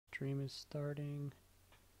stream is starting.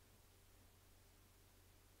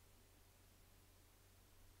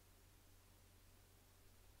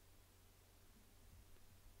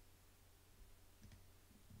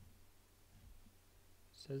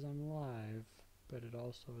 It says I'm live, but it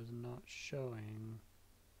also is not showing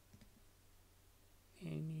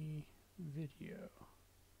any video.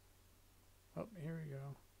 Oh, here we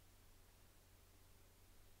go.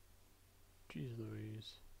 Jeez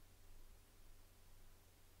Louise.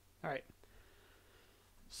 Alright,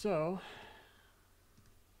 so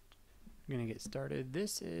I'm going to get started.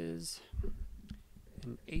 This is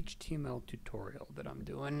an HTML tutorial that I'm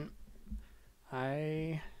doing.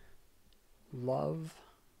 I love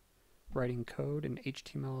writing code, and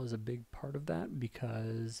HTML is a big part of that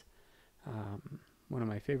because one of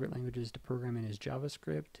my favorite languages to program in is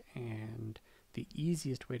JavaScript, and the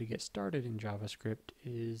easiest way to get started in JavaScript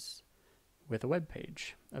is with a web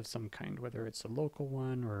page of some kind, whether it's a local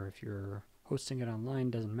one or if you're hosting it online,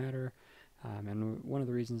 doesn't matter. And one of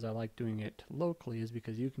the reasons I like doing it locally is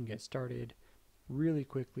because you can get started really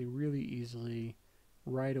quickly, really easily,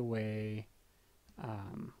 right away,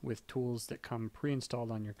 with tools that come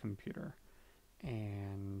pre-installed on your computer.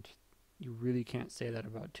 And you really can't say that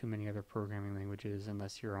about too many other programming languages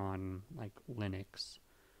unless you're on like Linux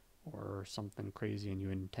or something crazy and you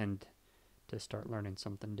intend to start learning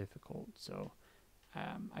something difficult. So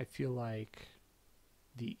I feel like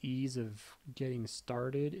the ease of getting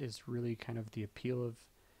started is really kind of the appeal of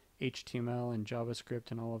HTML and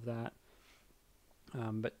JavaScript and all of that.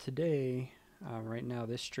 But today, right now,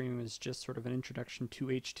 this stream is just sort of an introduction to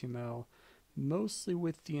HTML, mostly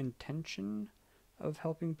with the intention of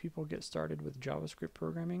helping people get started with JavaScript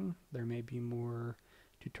programming. There may be more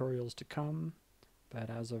tutorials to come, but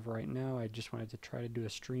as of right now, I just wanted to try to do a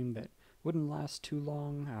stream that wouldn't last too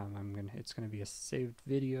long. It's gonna be a saved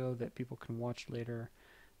video that people can watch later.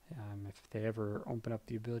 If they ever open up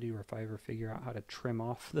the ability, or if I ever figure out how to trim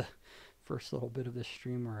off the first little bit of the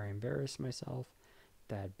stream where I embarrass myself,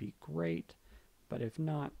 that'd be great. But if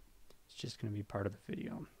not, it's just gonna be part of the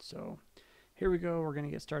video. So here we go, we're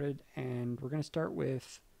gonna get started, and we're gonna start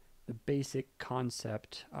with the basic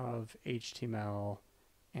concept of HTML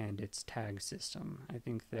and its tag system. I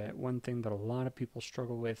think that one thing that a lot of people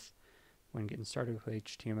struggle with when getting started with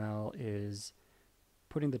HTML is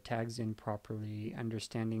putting the tags in properly,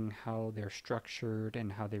 understanding how they're structured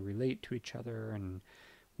and how they relate to each other, and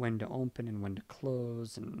when to open and when to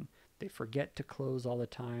close, and they forget to close all the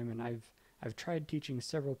time. And I've tried teaching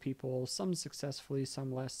several people, some successfully,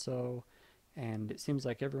 some less so, and it seems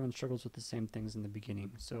like everyone struggles with the same things in the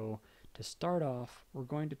beginning. So to start off, we're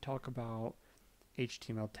going to talk about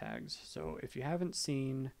HTML tags. So if you haven't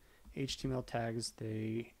seen HTML tags,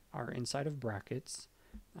 they are inside of brackets.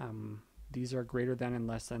 These are greater than and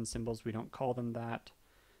less than symbols. We don't call them that.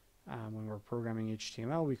 When we're programming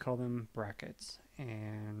HTML, we call them brackets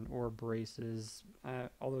or braces.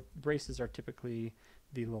 Although braces are typically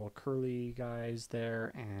the little curly guys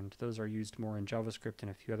there, and those are used more in JavaScript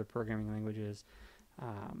and a few other programming languages.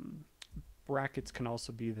 Brackets can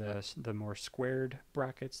also be the more squared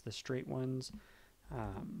brackets, the straight ones.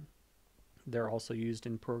 They're also used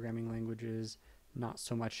in programming languages, not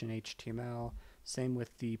so much in HTML. Same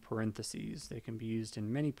with the parentheses. They can be used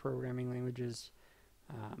in many programming languages,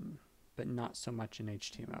 but not so much in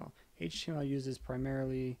HTML. HTML uses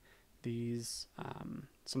primarily these,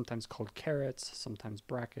 sometimes called carets, sometimes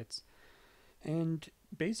brackets. And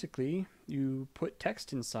basically, you put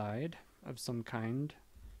text inside of some kind,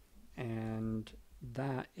 and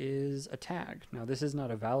that is a tag. Now, this is not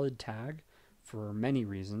a valid tag for many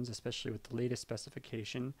reasons, especially with the latest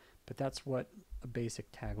specification, but that's what a basic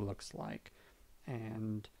tag looks like.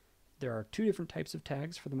 And there are two different types of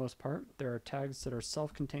tags for the most part. There are tags that are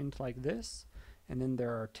self-contained like this, and then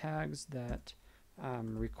there are tags that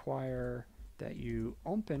require that you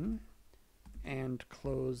open and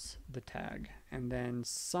close the tag, and then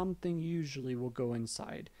something usually will go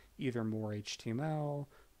inside, either more HTML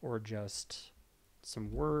or just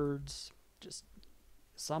some words, just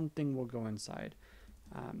something will go inside.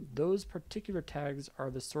 Those particular tags are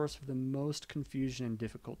the source of the most confusion and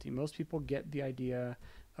difficulty. Most people get the idea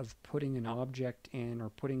of putting an object in or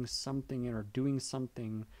putting something in or doing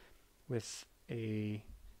something with a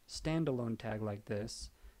standalone tag like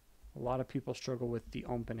this. A lot of people struggle with the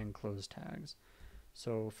open and close tags.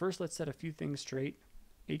 So first, let's set a few things straight.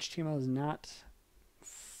 HTML is not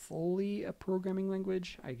fully a programming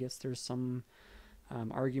language. I guess there's some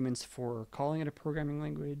arguments for calling it a programming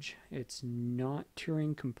language. It's not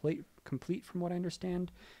Turing complete from what I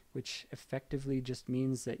understand, which effectively just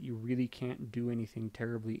means that you really can't do anything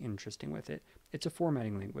terribly interesting with it. It's a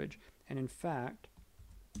formatting language, and in fact,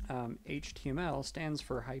 HTML stands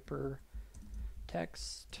for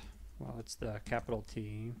hypertext. Well, it's the capital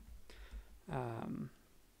T.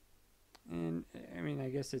 And I mean, I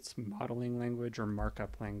guess it's modeling language or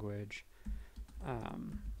markup language.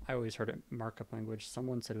 I always heard it markup language.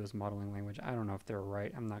 Someone said it was modeling language. I don't know if they're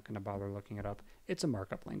right. I'm not going to bother looking it up. It's a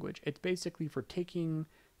markup language. It's basically for taking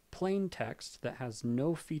plain text that has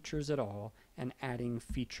no features at all and adding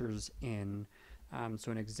features in.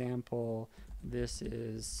 So an example, this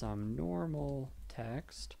is some normal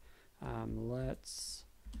text. Let's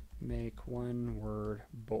make one word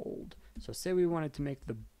bold. So say we wanted to make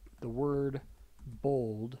the word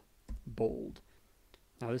bold bold.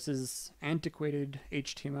 Now this is antiquated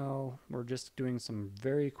HTML. We're just doing some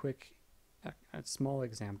very quick, a small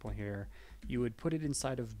example here. You would put it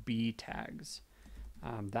inside of B tags.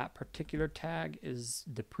 That particular tag is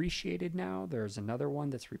depreciated now. There's another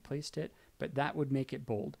one that's replaced it, but that would make it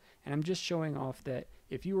bold. And I'm just showing off that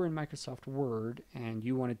if you were in Microsoft Word and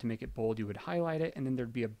you wanted to make it bold, you would highlight it and then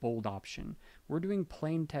there'd be a bold option. We're doing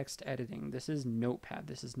plain text editing. This is Notepad.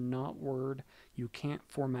 This is not Word. You can't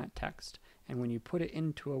format text. And when you put it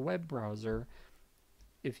into a web browser,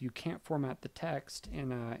 if you can't format the text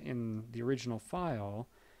in the original file,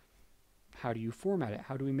 how do you format it?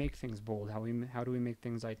 How do we make things bold? How do we make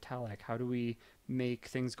things italic? How do we make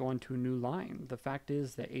things go onto a new line? The fact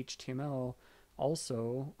is that HTML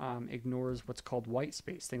also ignores what's called white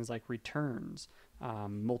space, things like returns,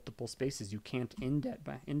 multiple spaces. You can't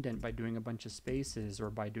indent by doing a bunch of spaces or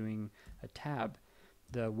by doing a tab.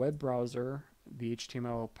 The web browser, the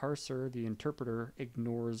HTML parser, the interpreter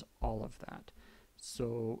ignores all of that.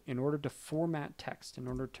 So in order to format text, in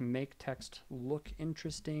order to make text look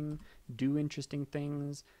interesting, do interesting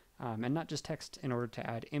things, and not just text, in order to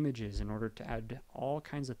add images, in order to add all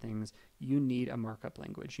kinds of things, you need a markup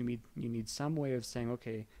language. You need some way of saying,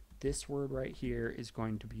 okay, this word right here is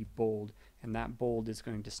going to be bold, and that bold is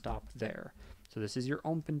going to stop there. So this is your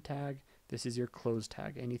open tag, this is your close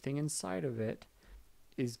tag. Anything inside of it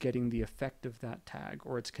is getting the effect of that tag,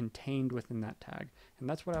 or it's contained within that tag. And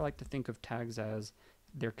that's what I like to think of tags as.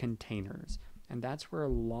 They're containers. And that's where a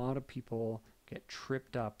lot of people get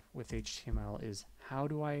tripped up with HTML, is how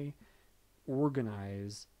do I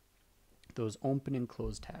organize those open and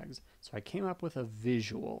close tags? So I came up with a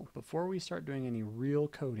visual. Before we start doing any real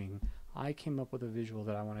coding, I came up with a visual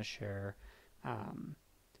that I want to share,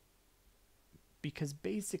 because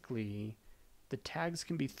basically the tags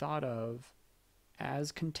can be thought of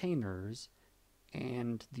as containers,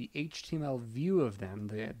 and the HTML view of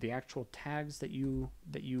them, the actual tags that you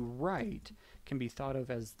write, can be thought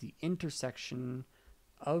of as the intersection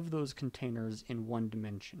of those containers in one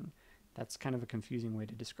dimension. That's kind of a confusing way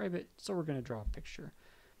to describe it, so we're going to draw a picture.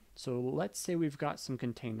 So let's say we've got some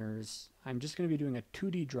containers. I'm just going to be doing a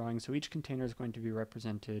 2D drawing, so each container is going to be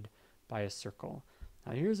represented by a circle.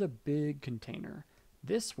 Now here's a big container.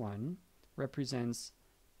 This one represents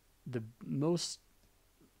the most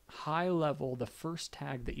high level, the first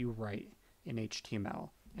tag that you write in HTML,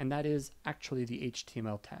 and that is actually the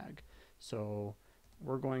HTML tag. So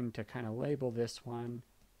we're going to kind of label this one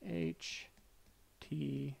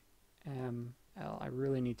HTML. I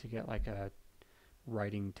really need to get like a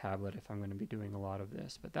writing tablet if I'm going to be doing a lot of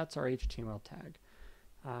this, but that's our HTML tag.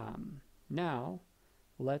 Now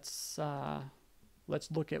let's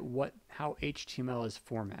look at how HTML is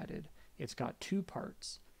formatted. It's got two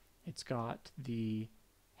parts. It's got the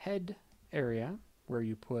head area where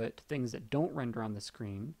you put things that don't render on the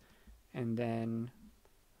screen, and then,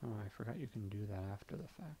 oh, I forgot you can do that after the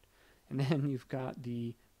fact. And then you've got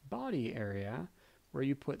the body area where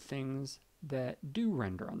you put things that do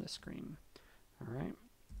render on the screen. All right.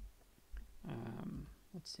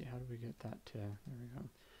 Let's see, how do we get that to, there we go.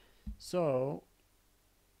 So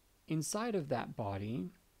inside of that body,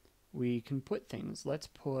 we can put things. Let's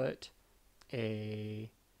put a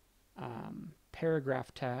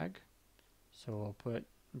paragraph tag. So we'll put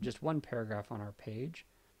just one paragraph on our page.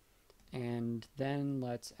 And then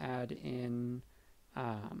let's add in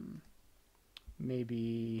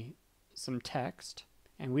maybe some text.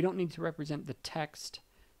 And we don't need to represent the text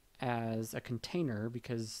as a container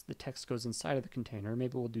because the text goes inside of the container.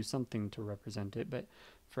 Maybe we'll do something to represent it. But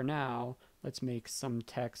for now, let's make some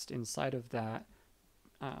text inside of that.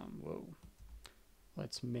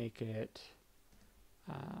 Let's make it,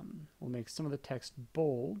 we'll make some of the text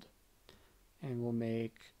bold, and we'll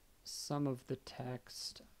make some of the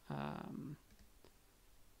text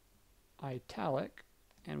italic,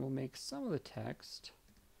 and we'll make some of the text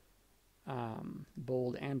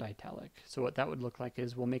bold and italic. So what that would look like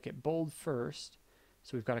is we'll make it bold first.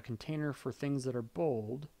 So we've got a container for things that are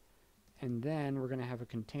bold, and then we're going to have a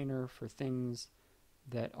container for things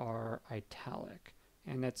that are italic,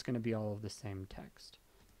 and that's going to be all of the same text.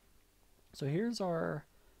 So here's our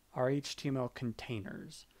HTML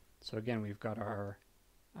containers. So again, we've got our,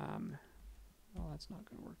 well, that's not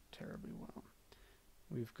going to work terribly well.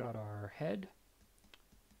 We've got our head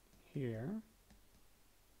here.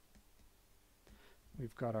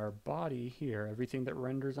 We've got our body here. Everything that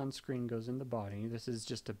renders on screen goes in the body. This is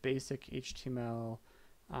just a basic HTML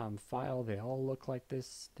file. They all look like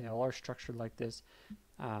this. They all are structured like this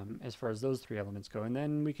as far as those three elements go. And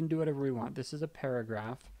then we can do whatever we want. This is a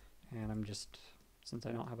paragraph, and I'm just, since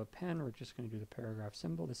I don't have a pen, we're just going to do the paragraph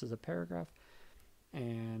symbol. This is a paragraph.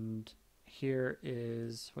 And here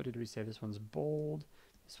is, what did we say? This one's bold,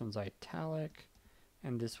 this one's italic,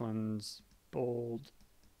 and this one's bold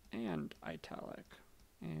and italic,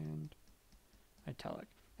 and italic.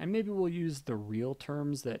 And maybe we'll use the real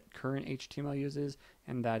terms that current HTML uses,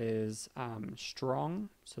 and that is strong.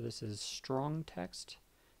 So this is strong text.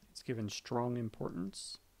 It's given strong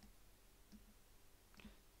importance.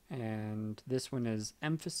 And this one is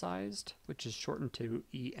emphasized, which is shortened to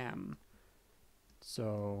EM.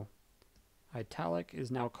 So italic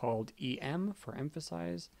is now called EM for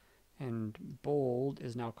emphasize, and bold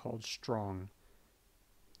is now called strong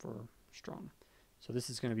for strong. So this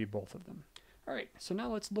is going to be both of them. All right, so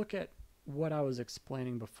now let's look at what I was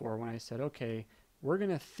explaining before when I said, okay, we're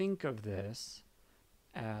going to think of this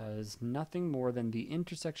as nothing more than the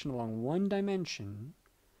intersection along one dimension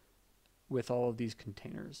with all of these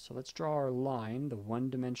containers. So let's draw our line, the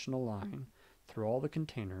one-dimensional line, through all the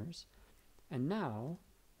containers. And now,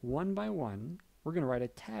 one by one, we're going to write a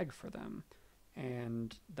tag for them.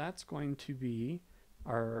 And that's going to be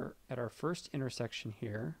at our first intersection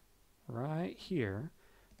here, right here,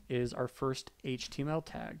 is our first HTML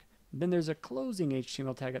tag. Then there's a closing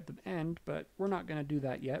HTML tag at the end, but we're not going to do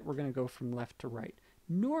that yet. We're going to go from left to right.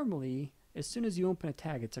 Normally, as soon as you open a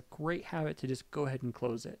tag, it's a great habit to just go ahead and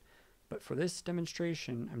close it. But for this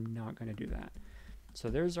demonstration, I'm not going to do that. So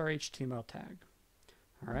there's our HTML tag.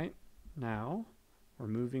 All right, now we're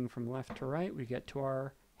moving from left to right. We get to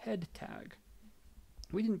our head tag.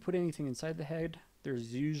 We didn't put anything inside the head.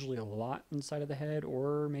 There's usually a lot inside of the head,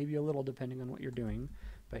 or maybe a little depending on what you're doing.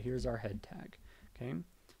 But here's our head tag. Okay.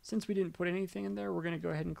 Since we didn't put anything in there, we're going to go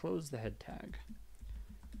ahead and close the head tag.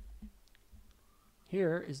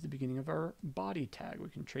 Here is the beginning of our body tag. We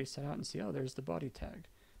can trace that out and see, oh, there's the body tag.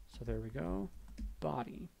 So there we go,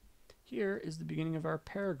 body. Here is the beginning of our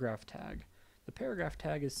paragraph tag. The paragraph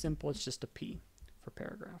tag is simple, it's just a P for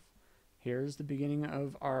paragraph. Here's the beginning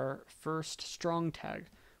of our first strong tag.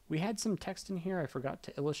 We had some text in here, I forgot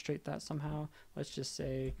to illustrate that somehow. Let's just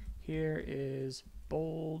say here is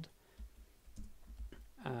bold,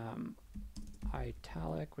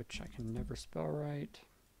 italic, which I can never spell right,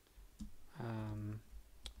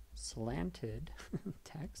 slanted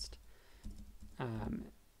text,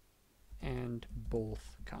 and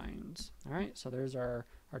both kinds. All right, so there's our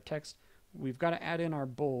text. We've got to add in our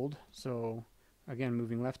bold. So again,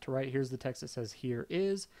 moving left to right, here's the text that says here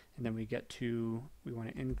is, and then we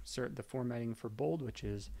want to insert the formatting for bold, which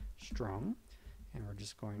is strong. And we're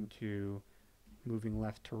just going to, moving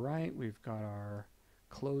left to right, we've got our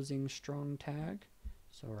closing strong tag.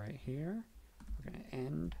 So right here, we're going to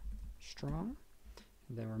end strong.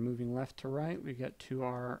 And then we're moving left to right, we get to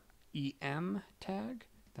our EM tag.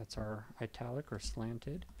 That's our italic or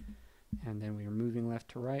slanted. And then we are moving left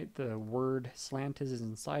to right. The word slanted is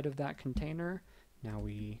inside of that container. Now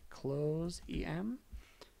we close EM.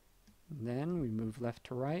 And then we move left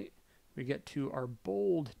to right. We get to our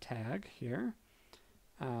bold tag here.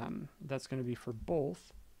 That's going to be for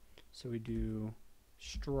both. So we do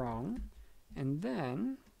strong. And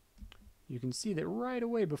then you can see that right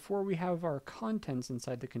away, before we have our contents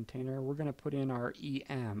inside the container, we're going to put in our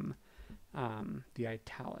EM, the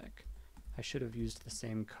italic. I should have used the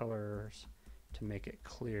same colors to make it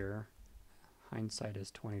clear. Hindsight is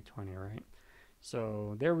 20/20, right?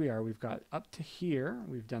 So there we are. We've got up to here.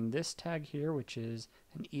 We've done this tag here, which is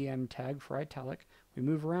an EM tag for italic. We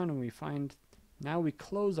move around and we find, now we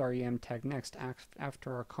close our EM tag next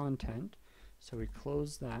after our content. So we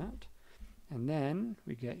close that. And then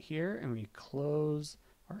we get here and we close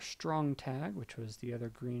our strong tag, which was the other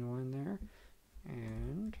green one there.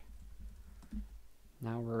 And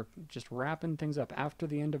now we're just wrapping things up. After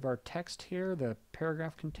the end of our text here, the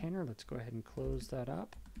paragraph container, let's go ahead and close that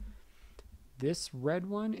up. This red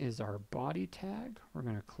one is our body tag. We're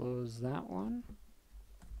going to close that one.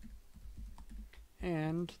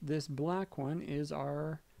 And this black one is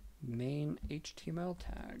our main HTML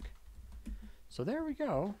tag. So there we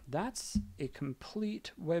go. That's a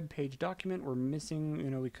complete web page document. We're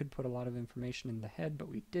missing, we could put a lot of information in the head, but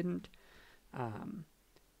we didn't.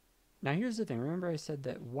 Now here's the thing. Remember I said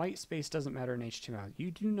that white space doesn't matter in HTML.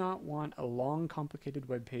 You do not want a long, complicated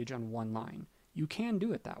web page on one line. You can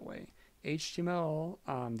do it that way. HTML,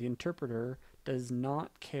 the interpreter, does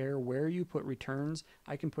not care where you put returns.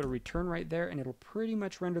 I can put a return right there and it'll pretty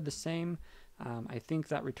much render the same. I think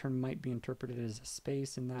that return might be interpreted as a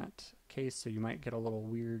space in that case, so you might get a little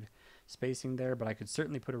weird spacing there, but I could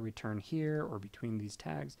certainly put a return here or between these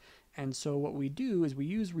tags. And so what we do is we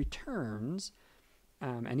use returns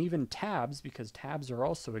and even tabs, because tabs are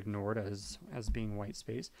also ignored as being white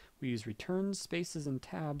space. We use returns, spaces, and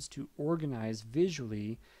tabs to organize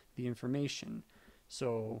visually the information.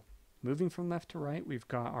 So moving from left to right, we've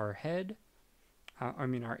got our head, our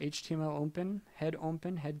HTML open,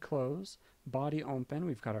 head close, body open.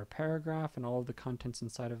 We've got our paragraph and all of the contents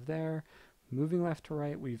inside of there. Moving left to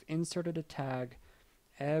right, we've inserted a tag.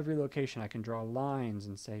 Every location I can draw lines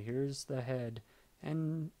and say, here's the head,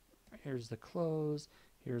 and here's the close,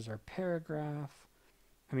 here's our paragraph,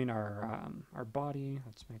 our body.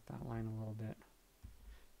 Let's make that line a little bit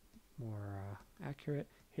more accurate.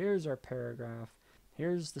 Here's our paragraph.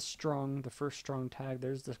 Here's the first strong tag.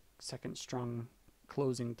 There's the second strong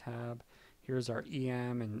closing tab. Here's our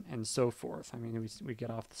EM and so forth. We get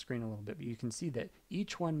off the screen a little bit, but you can see that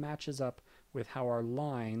each one matches up with how our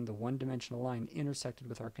line, the one-dimensional line, intersected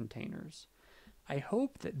with our containers. I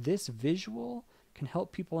hope that this visual can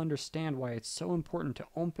help people understand why it's so important to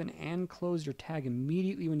open and close your tag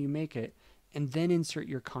immediately when you make it, and then insert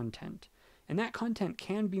your content. And that content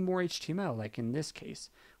can be more HTML, like in this case.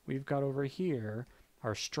 We've got over here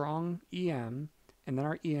our strong EM, and then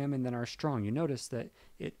our EM, and then our strong. You notice that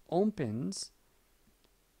it opens,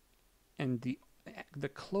 and the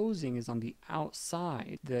closing is on the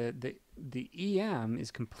outside. The EM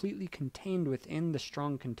is completely contained within the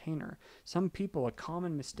strong container. Some people, a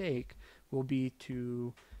common mistake will be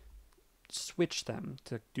to switch them,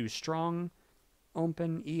 to do strong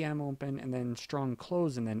open, EM open, and then strong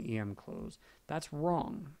close, and then EM close. That's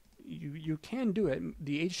wrong. You can do it.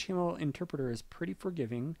 The HTML interpreter is pretty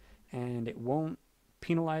forgiving, and it won't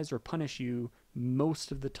penalize or punish you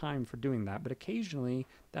most of the time for doing that, but occasionally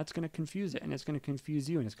that's going to confuse it, and it's going to confuse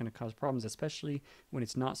you, and it's going to cause problems, especially when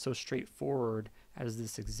it's not so straightforward as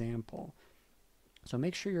this example. So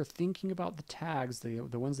make sure you're thinking about the tags, the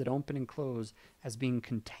ones that open and close, as being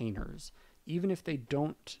containers. Even if they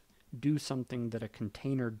don't do something that a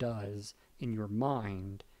container does in your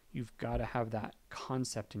mind, you've got to have that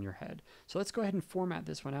concept in your head. So let's go ahead and format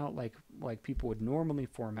this one out like people would normally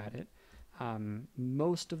format it.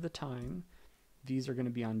 Most of the time, these are going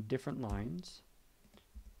to be on different lines.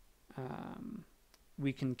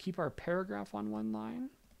 We can keep our paragraph on one line,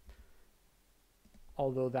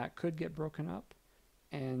 although that could get broken up.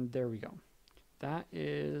 And there we go. That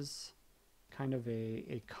is kind of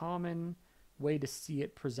a common way to see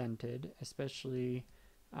it presented, especially,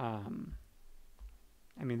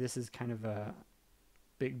 this is kind of a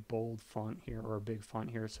big bold font here, or a big font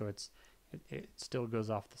here, so it still goes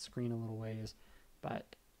off the screen a little ways,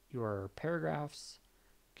 but your paragraphs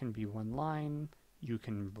can be one line. You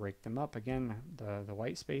can break them up. Again, the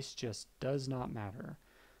white space just does not matter.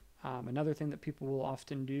 Another thing that people will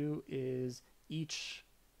often do is each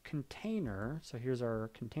container, so here's our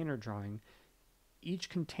container drawing, each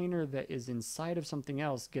container that is inside of something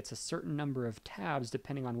else gets a certain number of tabs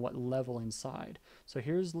depending on what level inside. So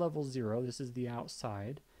here's level 0, this is the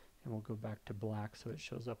outside, and we'll go back to black so it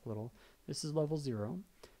shows up a little. This is level 0.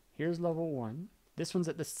 Here's level 1. This one's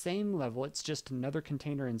at the same level, it's just another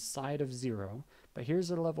container inside of 0. But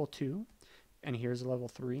here's a level 2, and here's a level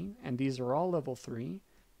 3, and these are all level 3,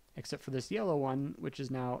 except for this yellow one, which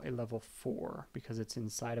is now a level 4, because it's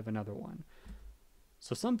inside of another one.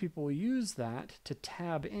 So some people will use that to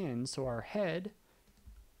tab in, so our head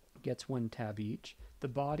gets one tab each, the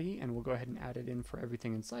body, and we'll go ahead and add it in for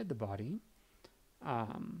everything inside the body.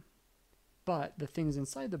 But the things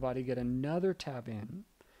inside the body get another tab in,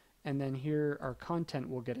 and then here our content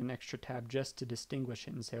will get an extra tab just to distinguish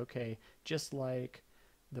it and say, okay, just like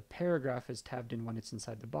the paragraph is tabbed in when it's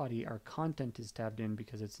inside the body, our content is tabbed in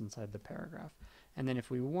because it's inside the paragraph. And then if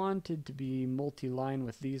we wanted to be multi-line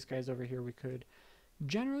with these guys over here, we could.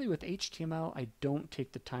 Generally with HTML, I don't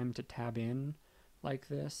take the time to tab in like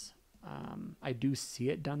this. I do see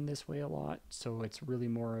it done this way a lot, so it's really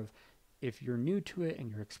more of, if you're new to it and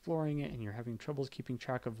you're exploring it and you're having troubles keeping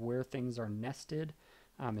track of where things are nested,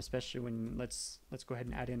 especially when, let's go ahead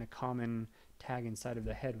and add in a common tag inside of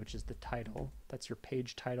the head, which is the title. That's your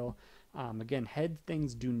page title. Again, head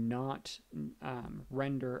things do not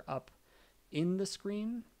render up in the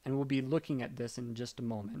screen, and we'll be looking at this in just a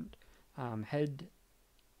moment. Head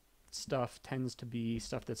stuff tends to be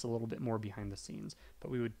stuff that's a little bit more behind the scenes. But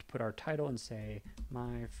we would put our title and say,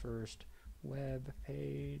 my first web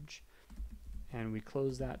page, and we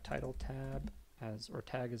close that title tab or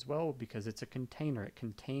tag as well, because it's a container. It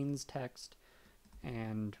contains text,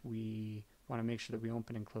 and we want to make sure that we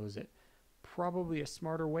open and close it. Probably a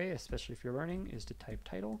smarter way, especially if you're learning, is to type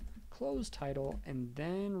title, close title, and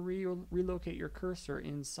then relocate your cursor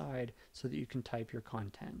inside so that you can type your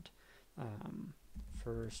content.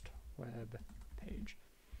 First web page.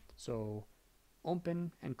 So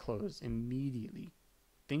open and close immediately.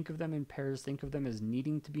 Think of them in pairs, think of them as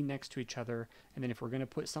needing to be next to each other, and then if we're going to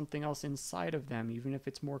put something else inside of them, even if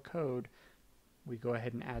it's more code, we go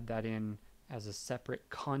ahead and add that in as a separate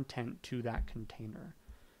content to that container.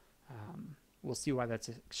 We'll see why that's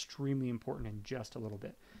extremely important in just a little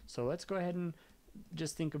bit. So let's go ahead and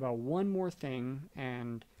just think about one more thing.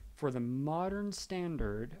 And for the modern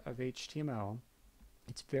standard of HTML,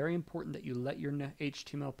 it's very important that you let your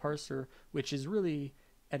HTML parser, which is really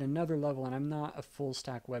at another level, and I'm not a full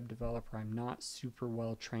stack web developer, I'm not super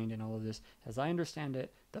well trained in all of this. As I understand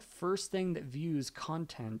it, the first thing that views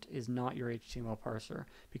content is not your HTML parser,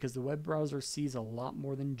 because the web browser sees a lot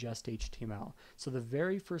more than just HTML. So the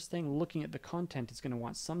very first thing looking at the content is going to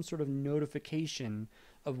want some sort of notification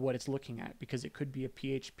of what it's looking at, because it could be a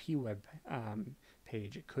PHP web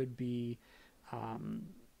page, it could be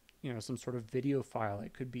some sort of video file.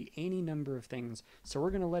 It could be any number of things. So we're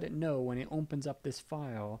going to let it know when it opens up this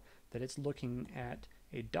file that it's looking at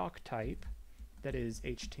a doc type that is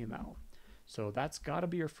HTML. So that's got to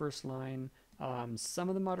be your first line. Some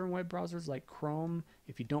of the modern web browsers like Chrome,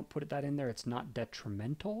 if you don't put that in there, it's not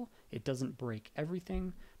detrimental. It doesn't break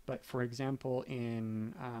everything. But for example,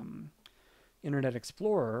 in Internet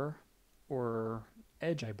Explorer, or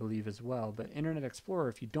Edge, I believe as well, but Internet Explorer,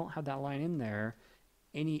 if you don't have that line in there,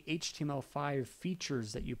 any HTML5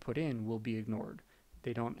 features that you put in will be ignored.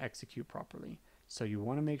 They don't execute properly. So you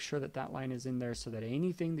want to make sure that that line is in there so that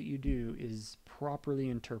anything that you do is properly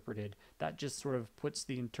interpreted. That just sort of puts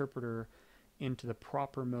the interpreter into the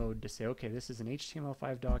proper mode to say, okay, this is an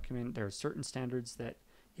HTML5 document. There are certain standards that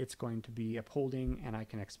it's going to be upholding, and I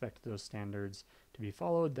can expect those standards to be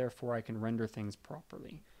followed. Therefore, I can render things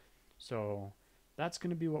properly. So that's going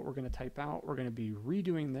to be what we're going to type out. We're going to be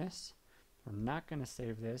redoing this. We're not going to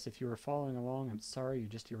save this. If you were following along, I'm sorry, you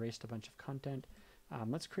just erased a bunch of content.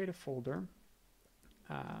 Let's create a folder.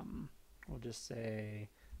 We'll just say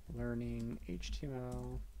learning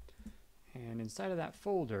HTML. And inside of that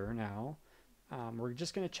folder now, we're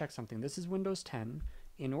just going to check something. This is Windows 10.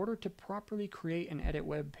 In order to properly create and edit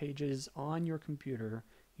web pages on your computer,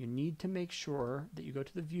 you need to make sure that you go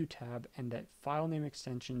to the View tab and that File Name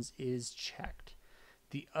Extensions is checked.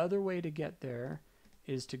 The other way to get there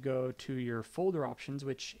is to go to your folder options,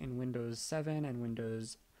 which in Windows 7 and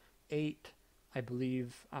Windows 8, I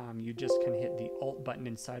believe you just can hit the Alt button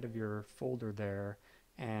inside of your folder there,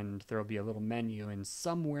 and there will be a little menu, and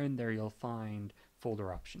somewhere in there you'll find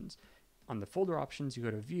folder options. On the folder options, you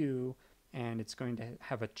go to View, and it's going to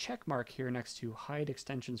have a check mark here next to Hide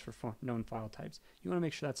Extensions for known file types. You want to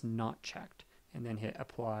make sure that's not checked, and then hit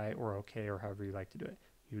Apply or OK, or however you like to do it.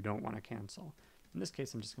 You don't want to cancel. In this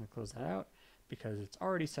case, I'm just going to close that out, because it's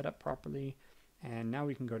already set up properly. And now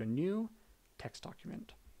we can go to New, Text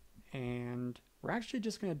Document. And we're actually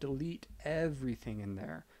just going to delete everything in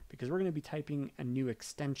there, because we're going to be typing a new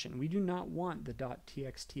extension. We do not want the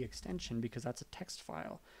 .txt extension, because that's a text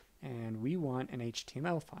file, and we want an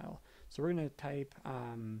HTML file. So we're going to type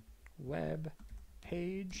web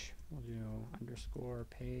page, we'll do underscore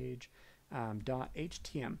page,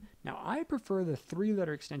 .htm. Now I prefer the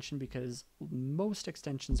 3-letter extension because most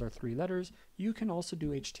extensions are 3 letters. You can also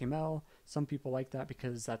do HTML. Some people like that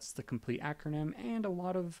because that's the complete acronym, and a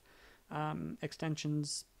lot of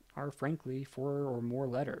extensions are frankly 4 or more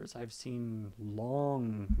letters. I've seen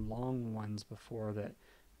long ones before that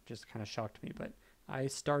just kind of shocked me, but I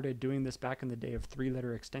started doing this back in the day of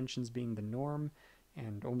 3-letter extensions being the norm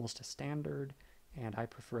and almost a standard, and I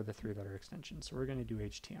prefer the 3-letter extension. So we're going to do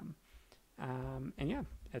HTML. And yeah,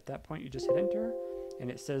 at that point you just hit enter, and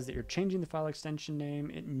it says that you're changing the file extension name.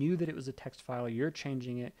 It knew that it was a text file. You're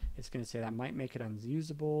changing it. It's going to say that might make it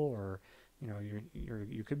unusable, or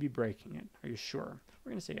you could be breaking it. Are you sure?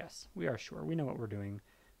 We're going to say yes. We are sure. We know what we're doing.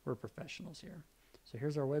 We're professionals here. So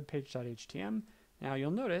here's our webpage.htm. Now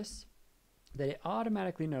you'll notice that it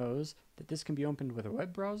automatically knows that this can be opened with a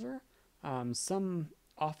web browser. Some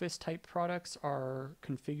Office type products are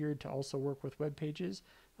configured to also work with web pages.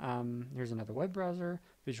 Here's another web browser.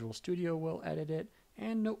 Visual Studio will edit it,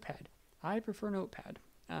 and Notepad. I prefer Notepad.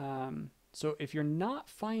 So if you're not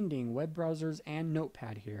finding web browsers and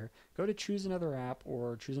Notepad here, go to choose another app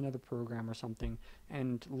or choose another program or something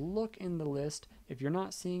and look in the list. If you're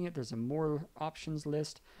not seeing it, there's a more options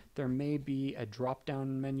list. There may be a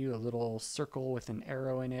drop-down menu, a little circle with an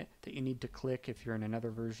arrow in it that you need to click if you're in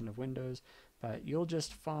another version of Windows. But you'll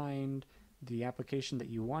just find the application that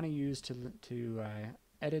you want to use to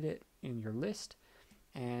edit it in your list.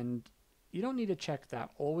 And you don't need to check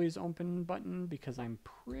that always open button, because I'm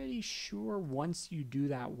pretty sure once you do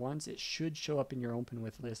that once, it should show up in your open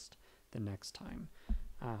with list the next time.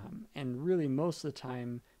 And really most of the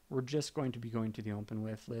time, we're just going to be going to the open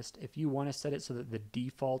with list. If you want to set it so that the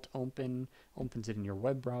default open opens it in your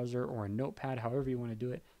web browser or a Notepad, however you want to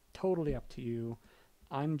do it, totally up to you.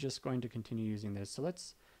 I'm just going to continue using this. So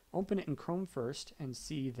let's open it in Chrome first and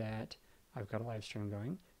see that I've got a live stream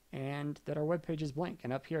going and that our web page is blank.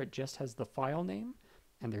 And up here it just has the file name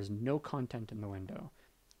and there's no content in the window.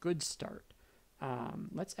 Good start.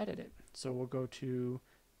 Let's edit it. So we'll go to,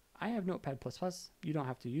 I have Notepad++. You don't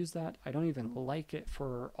have to use that. I don't even like it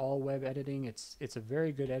for all web editing. It's a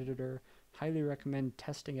very good editor. Highly recommend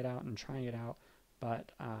testing it out and trying it out.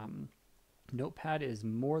 But Notepad is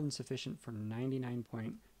more than sufficient for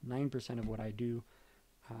 99.9% of what I do.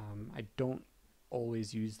 I don't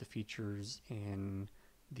always use the features in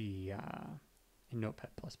the in Notepad++,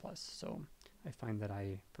 so I find that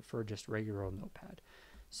I prefer just regular old Notepad.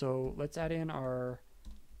 So let's add in our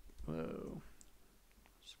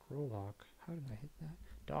scroll lock. How did I hit that?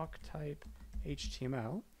 Doc type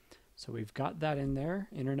HTML. So we've got that in there.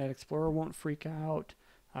 Internet Explorer won't freak out.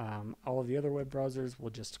 All of the other web browsers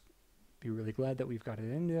will just be really glad that we've got it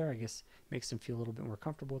in there. I guess it makes them feel a little bit more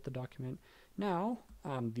comfortable with the document. Now,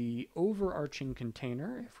 the overarching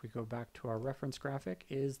container, if we go back to our reference graphic,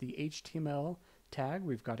 is the HTML tag.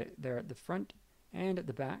 We've got it there at the front and at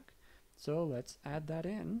the back. So let's add that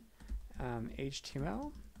in,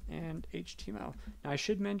 HTML and HTML. Now I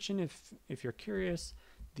should mention, if you're curious,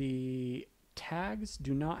 the tags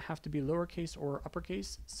do not have to be lowercase or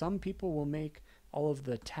uppercase. Some people will make all of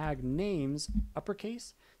the tag names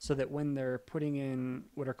uppercase so that when they're putting in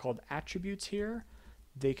what are called attributes here,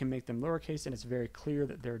 they can make them lowercase and it's very clear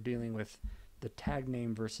that they're dealing with the tag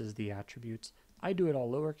name versus the attributes. I do it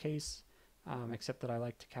all lowercase, except that I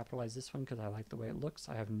like to capitalize this one because I like the way it looks.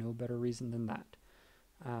 I have no better reason than that.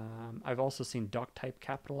 I've also seen doc type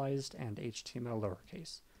capitalized and HTML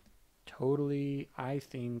lowercase. Totally, I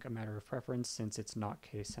think, a matter of preference since it's not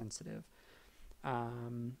case sensitive.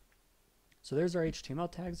 So there's our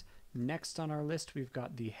HTML tags. Next on our list, we've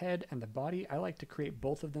got the head and the body. I like to create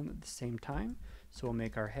both of them at the same time. So we'll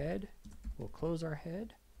make our head, we'll close our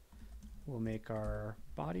head, we'll make our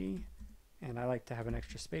body, and I like to have an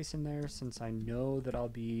extra space in there since I know that I'll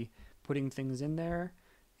be putting things in there,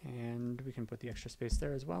 and we can put the extra space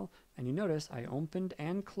there as well. And you notice I opened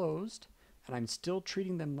and closed, and I'm still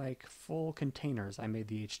treating them like full containers. I made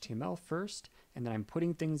the HTML first, and then I'm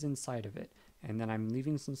putting things inside of it. And then I'm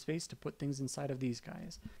leaving some space to put things inside of these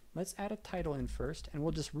guys. Let's add a title in first, and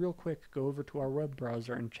we'll just real quick go over to our web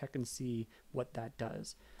browser and check and see what that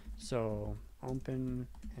does. So open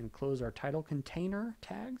and close our title container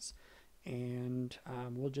tags, and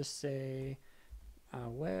we'll just say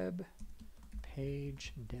web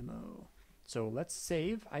page demo. So let's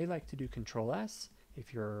save. I like to do Control S.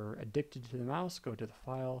 If you're addicted to the mouse, go to the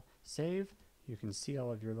file, save. You can see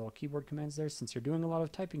all of your little keyboard commands there. Since you're doing a lot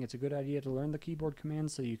of typing, it's a good idea to learn the keyboard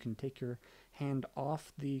commands so you can take your hand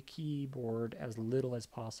off the keyboard as little as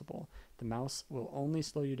possible. The mouse will only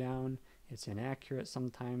slow you down. It's inaccurate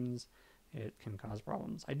sometimes. It can cause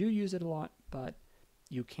problems. I do use it a lot, but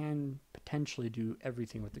you can potentially do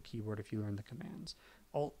everything with the keyboard if you learn the commands.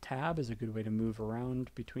 Alt-Tab is a good way to move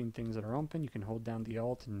around between things that are open. You can hold down the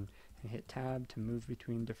Alt and hit Tab to move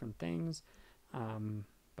between different things.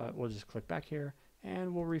 But we'll just click back here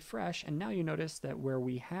and we'll refresh, and now you notice that where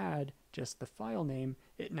we had just the file name,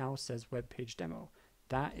 it now says web page demo.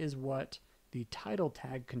 That is what the title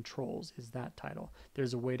tag controls, is that title.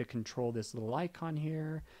 There's a way to control this little icon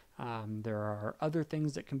here. There are other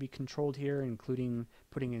things that can be controlled here, including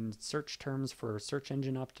putting in search terms for search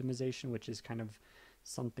engine optimization, which is kind of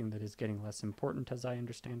something that is getting less important as I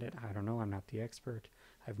understand it. I don't know, I'm not the expert.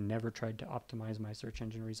 I've never tried to optimize my search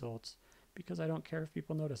engine results, because I don't care if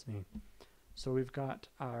people notice me. So we've got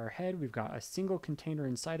our head, we've got a single container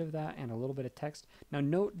inside of that and a little bit of text. Now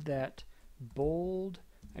note that bold,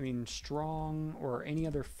 strong, or any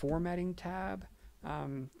other formatting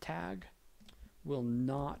tag will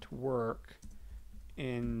not work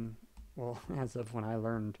in, well, as of when I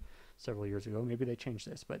learned several years ago. Maybe they changed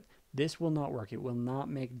this, but this will not work. It will not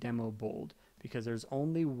make demo bold because there's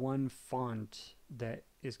only one font that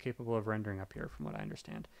is capable of rendering up here from what I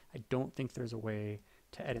understand. I don't think there's a way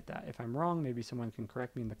to edit that. If I'm wrong, maybe someone can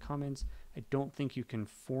correct me in the comments. I don't think you can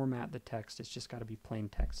format the text. It's just got to be plain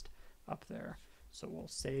text up there. So we'll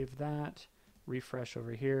save that, refresh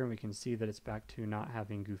over here, and we can see that it's back to not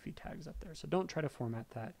having goofy tags up there. So don't try to format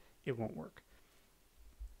that. It won't work.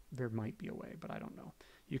 There might be a way, but I don't know.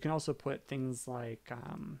 You can also put things like,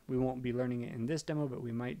 we won't be learning it in this demo, but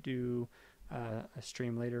we might do a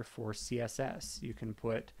stream later for CSS. You can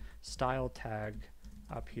put style tag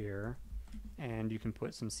up here, and you can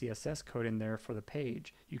put some CSS code in there for the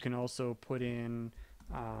page. You can also put in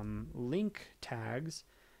link tags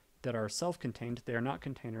that are self-contained. They are not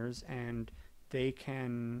containers, and they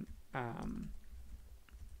can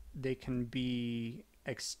be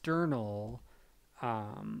external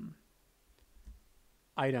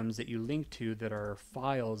items that you link to that are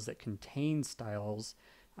files that contain styles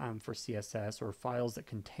for CSS, or files that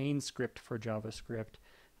contain script for JavaScript.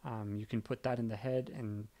 You can put that in the head,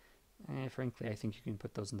 and frankly, I think you can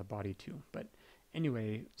put those in the body too. But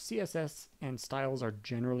anyway, CSS and styles are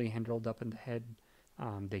generally handled up in the head.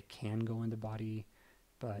 They can go in the body,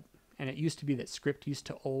 and it used to be that script used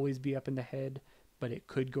to always be up in the head, but it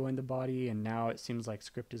could go in the body, and now it seems like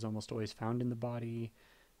script is almost always found in the body.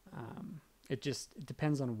 It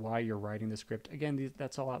depends on why you're writing the script. Again,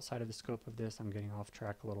 that's all outside of the scope of this. I'm getting off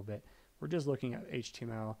track a little bit. We're just looking at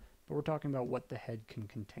HTML, but we're talking about what the head can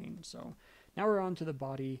contain. So now we're on to the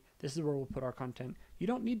body. This is where we'll put our content. You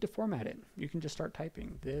don't need to format it. You can just start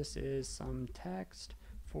typing. This is some text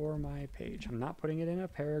for my page. I'm not putting it in a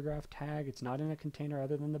paragraph tag. It's not in a container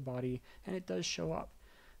other than the body, and it does show up.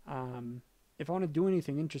 If I want to do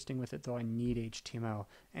anything interesting with it, though, I need HTML.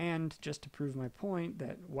 And just to prove my point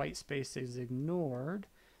that white space is ignored,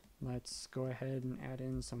 let's go ahead and add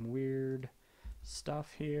in some weird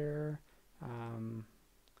stuff here.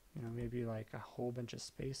 You know, maybe like a whole bunch of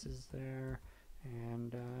spaces there,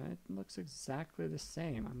 and it looks exactly the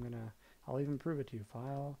same. I'll even prove it to you.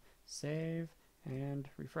 File, save, and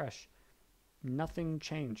refresh. Nothing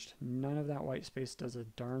changed. None of that white space does a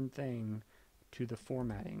darn thing to the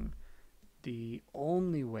formatting. The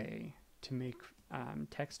only way to make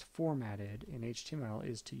text formatted in HTML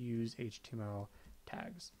is to use HTML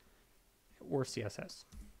tags or CSS.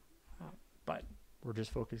 But we're just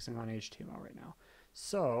focusing on HTML right now.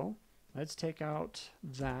 So let's take out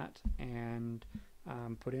that and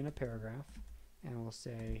put in a paragraph. And we'll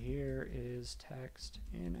say here is text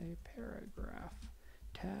in a paragraph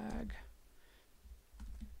tag.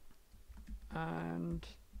 And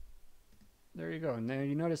there you go. And there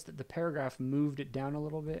you notice that the paragraph moved it down a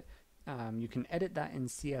little bit. You can edit that in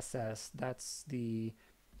CSS. That's the,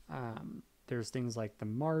 there's things like the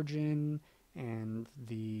margin and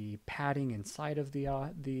the padding inside of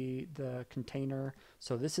the container.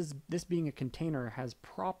 So this being a container has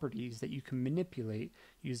properties that you can manipulate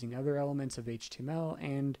using other elements of HTML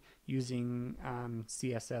and using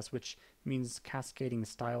CSS, which means cascading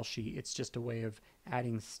style sheet. It's just a way of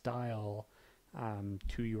adding style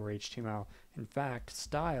to your HTML. In fact,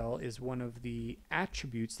 style is one of the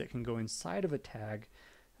attributes that can go inside of a tag.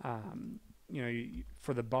 You know,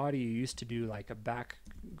 for the body, you used to do like a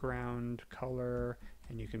background color,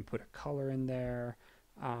 and you can put a color in there.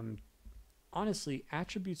 Honestly,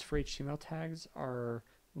 attributes for HTML tags are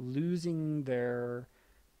losing their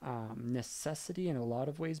necessity in a lot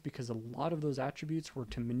of ways, because a lot of those attributes were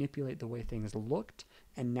to manipulate the way things looked,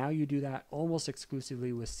 and now you do that almost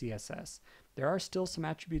exclusively with CSS. There are still some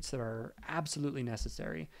attributes that are absolutely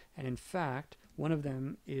necessary, and in fact, one of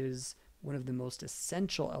them is one of the most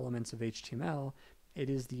essential elements of HTML. It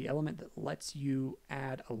is the element that lets you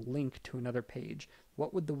add a link to another page.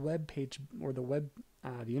 What would the web page or the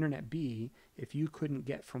internet be if you couldn't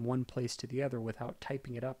get from one place to the other without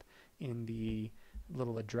typing it up in the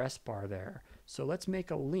little address bar there? So let's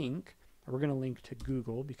make a link. We're going to link to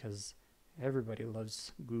Google because everybody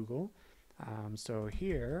loves Google. So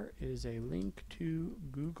here is a link to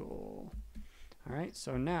Google. All right,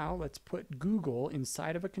 so now let's put Google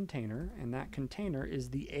inside of a container, and that container is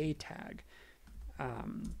the A tag.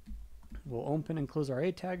 We'll open and close our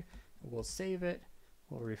A tag, we'll save it,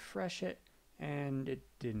 we'll refresh it, and it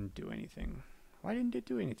didn't do anything. Why didn't it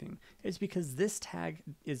do anything? It's because this tag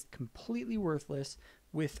is completely worthless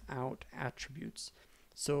without attributes.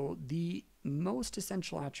 So the most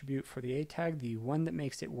essential attribute for the A tag, the one that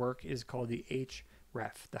makes it work, is called the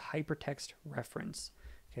href, the hypertext reference.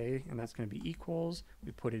 Okay, and that's going to be equals.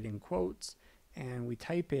 We put it in quotes, and we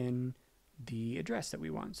type in the address that we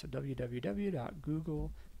want. So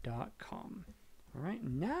www.google.com. All right,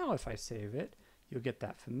 now if I save it, you'll get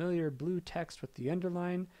that familiar blue text with the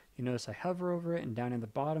underline. You notice I hover over it, and down in the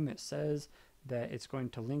bottom it says that it's going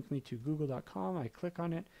to link me to google.com. I click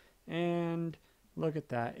on it and look at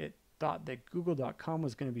that. It thought that google.com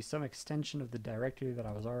was going to be some extension of the directory that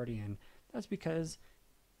I was already in. That's because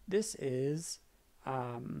this is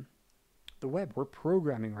the web. We're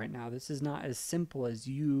programming right now. This is not as simple as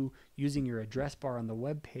you using your address bar on the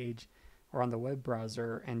web page or on the web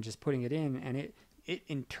browser and just putting it in, and it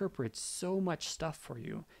interprets so much stuff for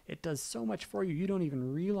you. It does so much for you, you don't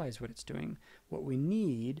even realize what it's doing. What we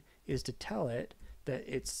need is to tell it that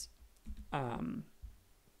it's, I'm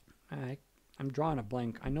drawing a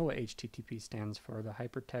blank. I know what HTTP stands for, the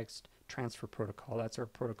Hypertext Transfer Protocol. That's our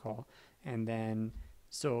protocol. And then,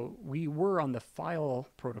 so we were on the file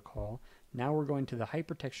protocol. Now we're going to the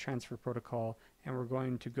Hypertext Transfer Protocol, and we're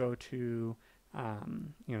going to go to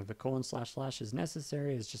the // is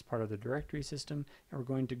necessary. It's just part of the directory system. And we're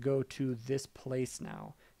going to go to this place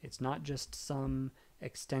now. It's not just some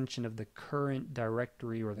extension of the current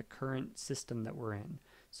directory or the current system that we're in.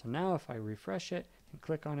 So now if I refresh it and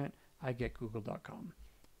click on it, I get google.com.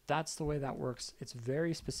 That's the way that works. It's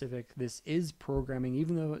very specific. This is programming,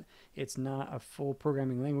 even though it's not a full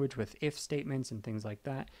programming language with if statements and things like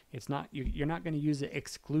that. It's not, you're not going to use it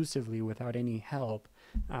exclusively without any help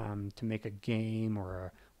to make a game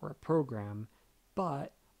or a program.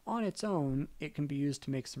 But on its own, it can be used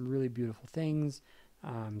to make some really beautiful things.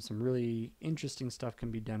 Some really interesting stuff can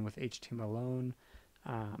be done with HTML alone.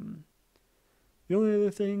 The only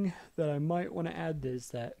other thing that I might want to add is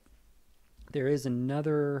that there is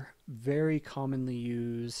another very commonly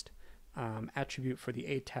used attribute for the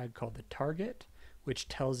A tag called the target, which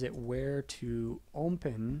tells it where to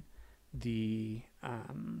open the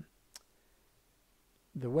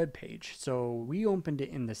web page. So we opened it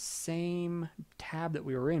in the same tab that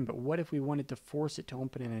we were in, but what if we wanted to force it to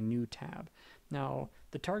open in a new tab? Now,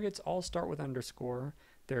 the targets all start with underscore.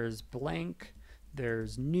 There's blank,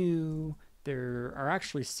 there's new. There are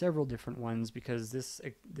actually several different ones because this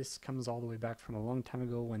comes all the way back from a long time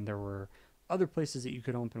ago when there were other places that you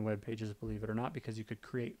could open web pages, believe it or not, because you could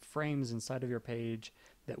create frames inside of your page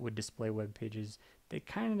that would display web pages. They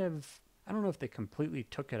kind of, I don't know if they completely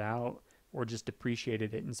took it out or just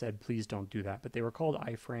depreciated it and said, please don't do that. But they were called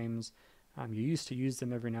iframes. You used to use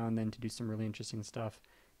them every now and then to do some really interesting stuff.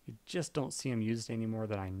 You just don't see them used anymore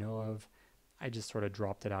that I know of. I just sort of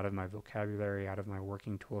dropped it out of my vocabulary, out of my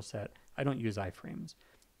working tool set. I don't use iframes.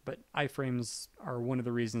 But iframes are one of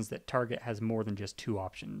the reasons that Target has more than just two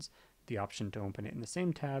options. The option to open it in the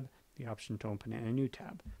same tab, the option to open it in a new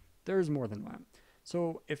tab. There's more than one.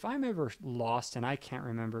 So if I'm ever lost and I can't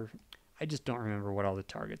remember, I just don't remember what all the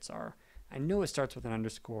targets are. I know it starts with an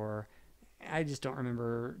underscore. I just don't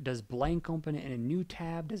remember. Does blank open it in a new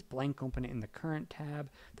tab? Does blank open it in the current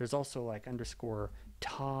tab? There's also like underscore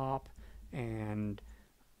top and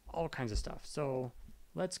all kinds of stuff. So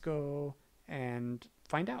let's go and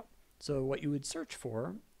find out. So what you would search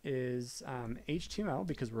for is HTML,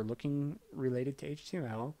 because we're looking related to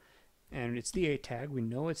HTML, and it's the A tag. We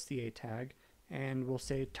know it's the A tag, and we'll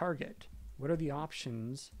say target. What are the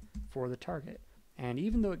options for the target? And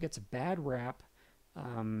even though it gets a bad rap,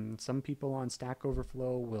 some people on Stack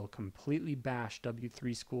Overflow will completely bash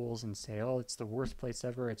W3 Schools and say, oh, it's the worst place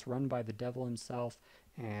ever. It's run by the devil himself,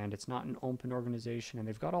 and it's not an open organization. And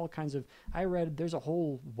they've got all kinds of, I read there's a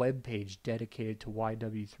whole web page dedicated to why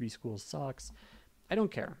W3 Schools sucks. I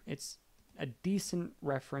don't care. It's a decent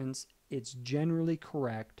reference. It's generally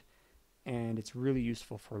correct, and it's really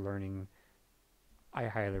useful for learning. I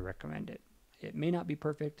highly recommend it. It may not be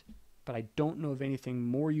perfect, but I don't know of anything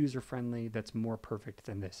more user-friendly that's more perfect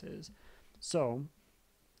than this is. So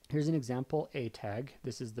here's an example A tag.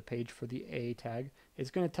 This is the page for the A tag. It's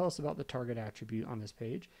going to tell us about the target attribute on this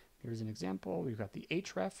page. Here's an example. We've got the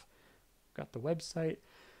href, we've got the website,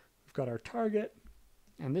 we've got our target,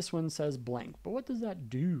 and this one says blank. But what does that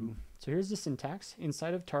do? So here's the syntax.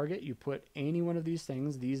 Inside of target, you put any one of these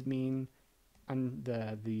things. These mean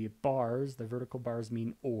the bars, the vertical bars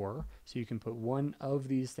mean or, so you can put one of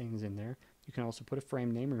these things in there. You can also put a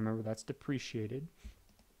frame name. Remember, that's depreciated.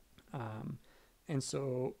 And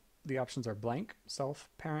so the options are blank, self,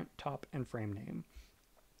 parent, top, and frame name.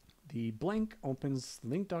 The blank opens the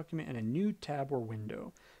link document in a new tab or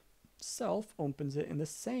window. Self opens it in the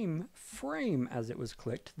same frame as it was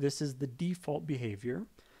clicked. This is the default behavior.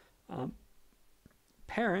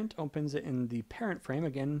 Parent opens it in the parent frame.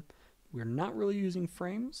 Again, we're not really using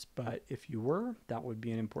frames, but if you were, that would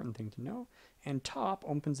be an important thing to know. And top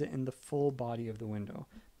opens it in the full body of the window.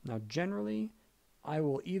 Now, generally, I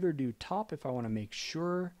will either do top if I want to make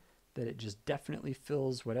sure that it just definitely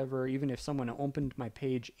fills whatever, even if someone opened my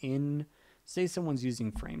page in, say someone's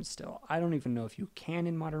using frames still. I don't even know if you can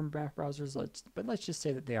in modern browsers, but let's just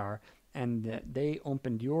say that they are. and that they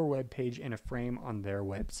opened your web page in a frame on their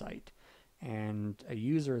website. And a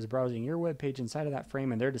user is browsing your web page inside of that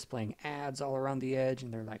frame, and they're displaying ads all around the edge,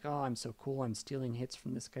 and they're like, oh, I'm so cool, I'm stealing hits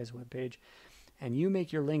from this guy's web page. And you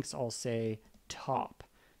make your links all say top.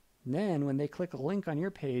 And then when they click a link on your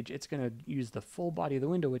page, it's going to use the full body of the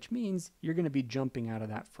window, which means you're going to be jumping out of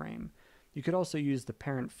that frame. You could also use the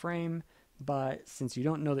parent frame, but since you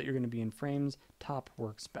don't know that you're going to be in frames, top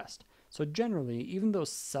works best. So generally, even though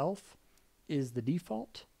self is the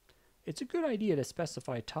default, it's a good idea to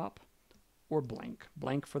specify top or blank.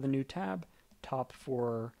 Blank for the new tab, top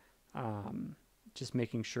for just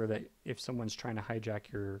making sure that if someone's trying to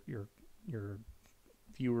hijack your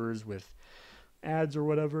viewers with ads or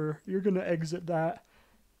whatever, you're going to exit that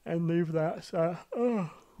and leave that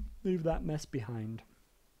mess behind.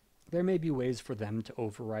 There may be ways for them to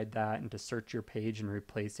override that and to search your page and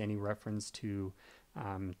replace any reference to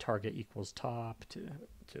target equals top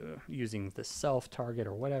to using the self target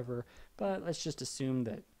or whatever, but let's just assume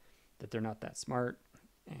that they're not that smart,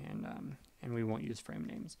 and we won't use frame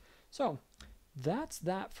names. So that's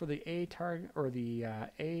that for the A target or the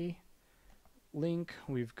A link.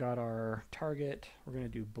 We've got our target. We're going to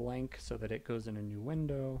do blank so that it goes in a new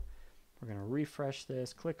window. We're going to refresh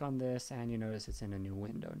this, click on this, and you notice it's in a new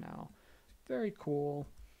window now. Very cool.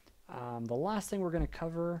 The last thing we're going to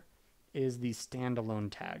cover is the standalone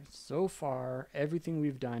tag. So far, everything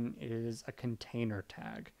we've done is a container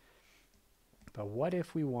tag. But what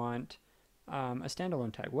if we want a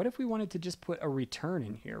standalone tag? What if we wanted to just put a return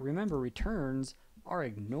in here? Remember, returns are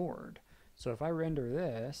ignored. So if I render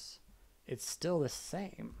this, it's still the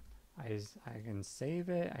same. I can save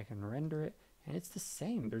it, I can render it, and it's the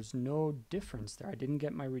same. There's no difference there. I didn't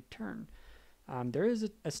get my return. There is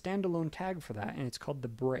a standalone tag for that, and it's called the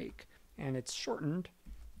break, and it's shortened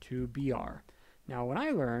to BR. Now, when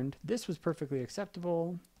I learned, this was perfectly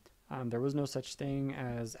acceptable. There was no such thing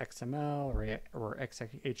as XML or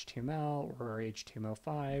XHTML or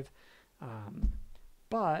HTML5.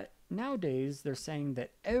 But nowadays, they're saying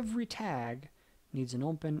that every tag needs an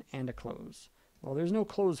open and a close. Well, there's no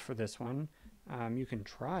close for this one. You can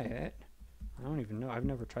try it. I don't even know. I've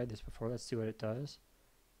never tried this before. Let's see what it does.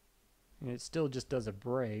 And it still just does a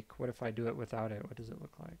break. What if I do it without it? What does it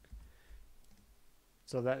look like?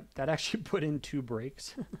 So that actually put in 2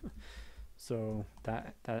 breaks. So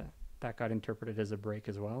that got interpreted as a break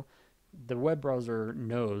as well. The web browser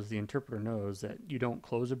knows, the interpreter knows that you don't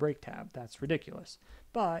close a break tab. That's ridiculous.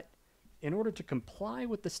 But in order to comply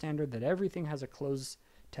with the standard that everything has a close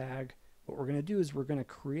tag, what we're going to do is we're going to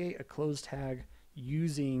create a close tag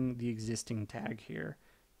using the existing tag here.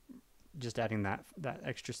 Just adding that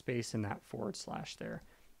extra space and that / there.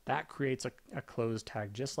 That creates a close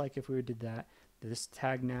tag, just like if we did that. This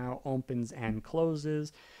tag now opens and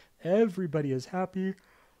closes. Everybody is happy.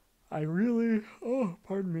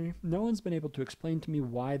 Pardon me. No one's been able to explain to me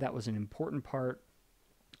why that was an important part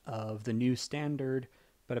of the new standard,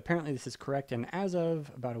 but apparently this is correct. And as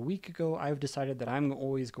of about a week ago, I've decided that I'm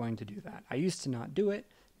always going to do that. I used to not do it.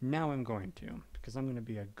 Now I'm going to, because I'm going to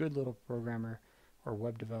be a good little programmer or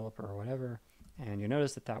web developer or whatever. And you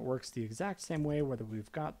notice that works the exact same way, whether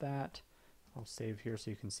we've got that. I'll save here so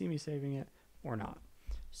you can see me saving it or not.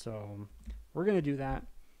 So we're going to do that.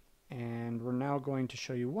 And we're now going to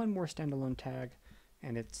show you one more standalone tag,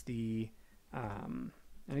 and it's the, and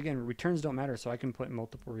again, returns don't matter, so I can put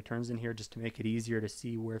multiple returns in here just to make it easier to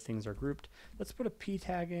see where things are grouped. Let's put a p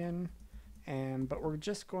tag in, but we're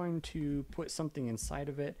just going to put something inside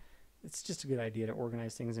of it. It's just a good idea to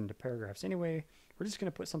organize things into paragraphs. Anyway, we're just going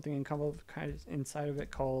to put something in kind of inside of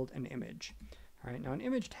it called an image. All right, now an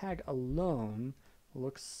image tag alone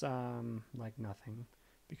looks like nothing,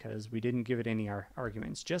 because we didn't give it any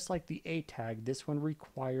arguments. Just like the A tag, this one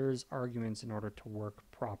requires arguments in order to work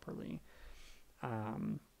properly.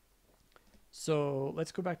 So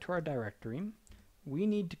let's go back to our directory. We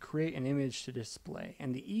need to create an image to display,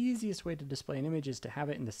 and the easiest way to display an image is to have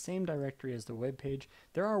it in the same directory as the web page.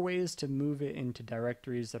 There are ways to move it into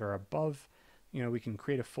directories that are above. You know, we can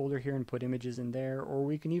create a folder here and put images in there, or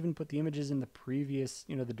we can even put the images in the previous,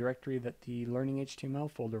 the directory that the Learning HTML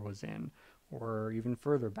folder was in, or even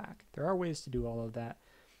further back. There are ways to do all of that.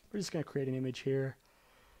 We're just going to create an image here.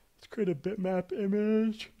 Let's create a bitmap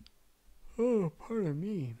image. Oh, pardon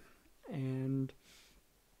me. And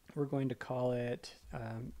we're going to call it,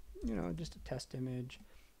 just a test image.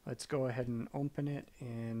 Let's go ahead and open it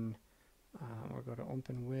in, we'll go to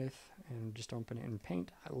open with and just open it in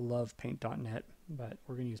Paint. I love paint.net, but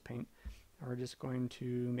we're going to use Paint. And we're just going to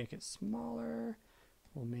make it smaller.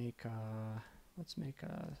 We'll make let's make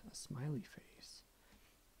a smiley face.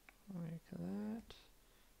 We'll make that,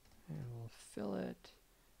 and we'll fill it,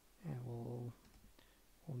 and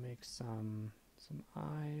some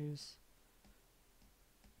eyes.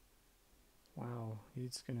 Wow,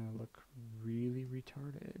 he's gonna look really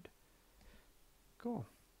retarded. Cool.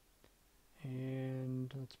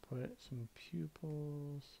 And let's put some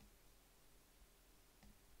pupils.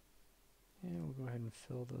 And we'll go ahead and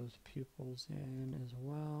fill those pupils in as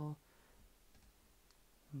well.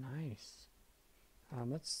 Nice.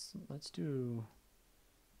 Let's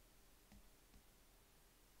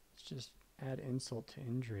just add insult to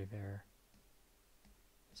injury there.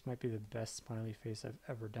 This might be the best smiley face I've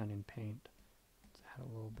ever done in Paint. Let's add a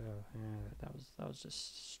little bit of that was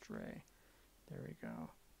just stray. There we go.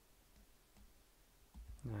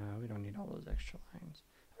 No, we don't need all those extra lines.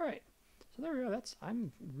 All right. So there we go.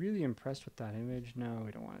 I'm really impressed with that image. No,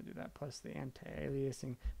 we don't want to do that. Plus the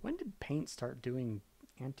anti-aliasing. When did Paint start doing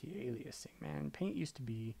anti-aliasing? Man, Paint used to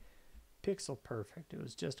be pixel perfect. It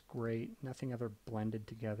was just great. Nothing ever blended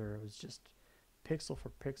together. It was just pixel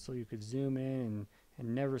for pixel. You could zoom in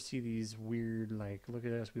and never see these weird, like, look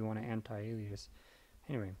at this, we want to anti-alias.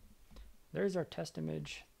 Anyway, there's our test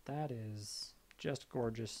image. That is just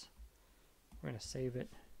gorgeous. We're going to save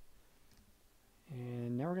it.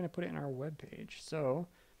 And now we're going to put it in our web page. So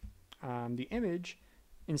the image,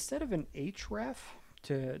 instead of an href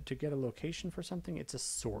to get a location for something, it's a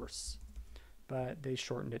source. But they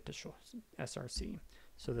shortened it to src.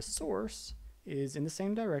 So the source is in the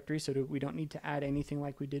same directory, so we don't need to add anything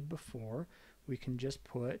like we did before. We can just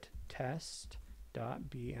put test.bmp.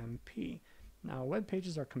 Now web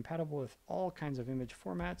pages are compatible with all kinds of image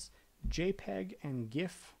formats, JPEG and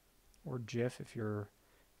GIF, or GIF if you're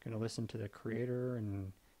going to listen to the creator.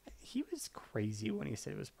 And he was crazy when he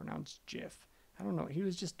said it was pronounced GIF. I don't know, he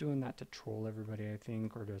was just doing that to troll everybody, I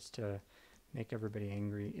think, or just to make everybody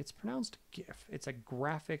angry. It's pronounced GIF. It's a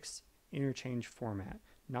graphics interchange format,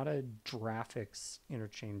 not a graphics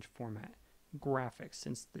interchange format. Graphics.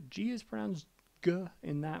 Since the G is pronounced G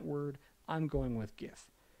in that word, I'm going with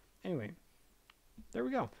GIF. Anyway, there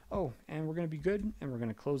we go. Oh, and we're going to be good, and we're going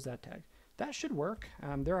to close that tag. That should work.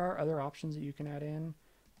 There are other options that you can add in,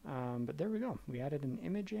 but there we go. We added an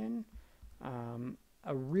image in.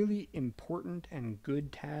 A really important and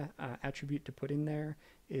good attribute to put in there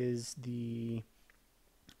is the,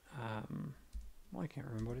 well, I can't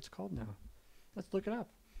remember what it's called now. Let's look it up.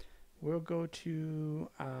 We'll go to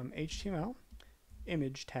HTML,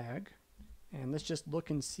 image tag, and let's just look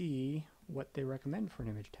and see what they recommend for an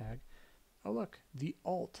image tag. Oh look, the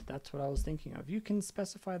alt, that's what I was thinking of. You can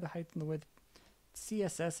specify the height and the width.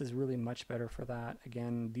 CSS is really much better for that.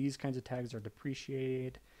 Again, these kinds of tags are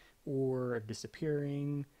depreciated or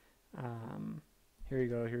disappearing. Here you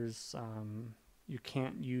go, here's, you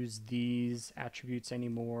can't use these attributes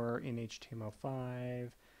anymore in HTML5.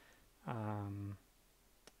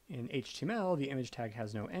 In HTML, the image tag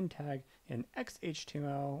has no end tag. In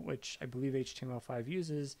XHTML, which I believe HTML5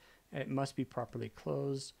 uses, it must be properly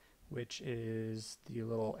closed, which is the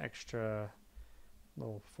little extra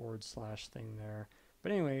little / thing there.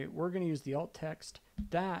 But anyway, we're going to use the alt text.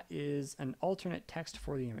 That is an alternate text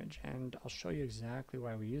for the image, and I'll show you exactly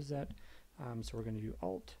why we use that. So we're going to do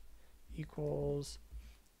alt equals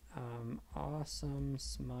awesome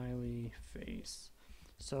smiley face.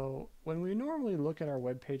 So when we normally look at our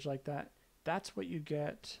web page like that, that's what you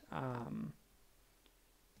get.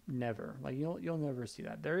 Never, like you'll never see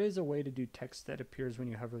that. There is a way to do text that appears when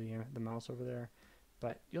you hover the mouse over there,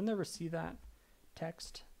 but you'll never see that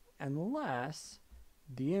text unless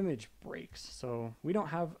the image breaks. So we don't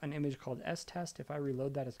have an image called stest. If I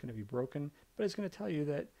reload that, it's going to be broken, but it's going to tell you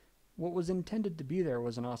that what was intended to be there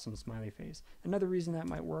was an awesome smiley face. Another reason that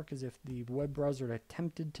might work is if the web browser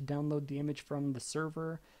attempted to download the image from the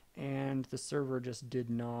server and the server just did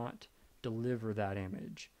not deliver that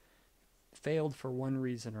image. Failed for one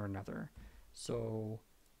reason or another. So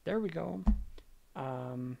there we go.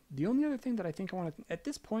 The only other thing that I think I want to, at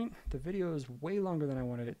this point, the video is way longer than I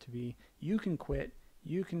wanted it to be. You can quit.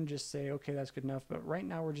 You can just say, okay, that's good enough. But right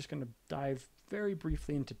now we're just going to dive very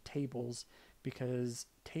briefly into tables, because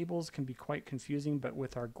tables can be quite confusing, but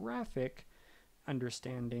with our graphic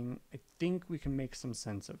understanding, I think we can make some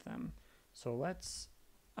sense of them. So let's,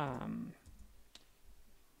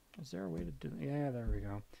 is there a way to do, yeah, there we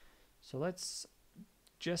go. So let's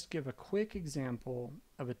just give a quick example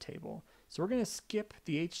of a table. So we're going to skip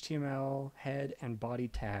the HTML head and body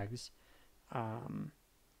tags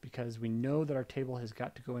because we know that our table has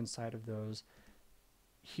got to go inside of those.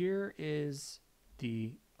 Here is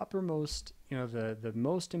the uppermost, the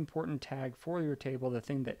most important tag for your table, the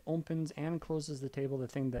thing that opens and closes the table, the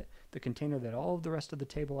thing that the container that all of the rest of the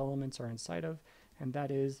table elements are inside of, and that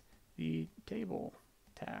is the table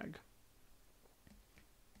tag.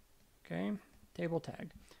 Okay, table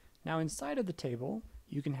tag. Now inside of the table,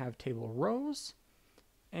 you can have table rows,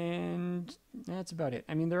 and that's about it.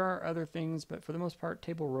 I mean, there are other things, but for the most part,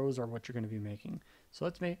 table rows are what you're going to be making. So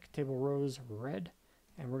let's make table rows red,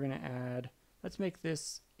 and we're going to add, let's make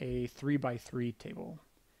this a 3x3 table,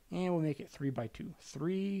 and we'll make it 3x2.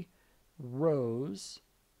 3 rows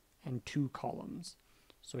and 2 columns.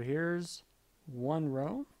 So here's 1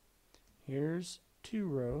 row, here's 2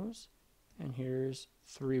 rows, and here's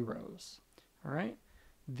 3 rows. All right.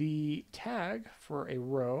 The tag for a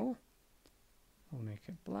row, we'll make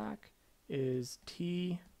it black, is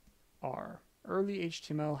TR. Early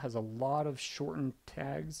HTML has a lot of shortened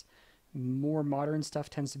tags. More modern stuff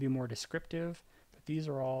tends to be more descriptive, but these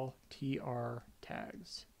are all TR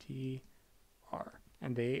tags. TR.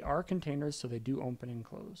 And they are containers, so they do open and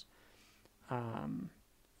close.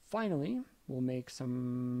 Finally, we'll make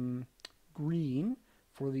some green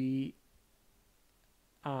for the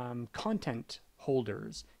content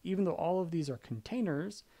holders. Even though all of these are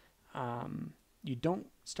containers, you don't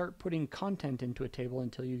start putting content into a table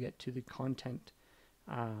until you get to the content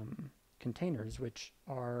containers, which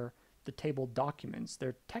are the table documents.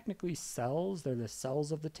 They're technically cells. They're the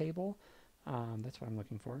cells of the table. That's what I'm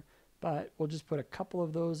looking for. But we'll just put a couple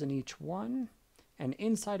of those in each one. And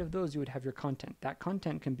inside of those, you would have your content. That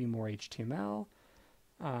content can be more HTML.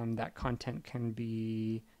 That content can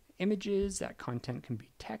be images. That content can be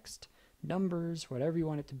text, numbers, whatever you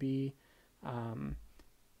want it to be.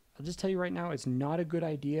 I'll just tell you right now, it's not a good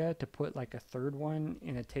idea to put like a third one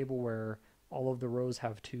in a table where all of the rows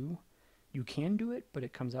have 2. You can do it, but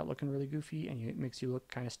it comes out looking really goofy and it makes you look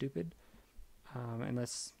kind of stupid.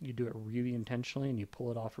 Unless you do it really intentionally and you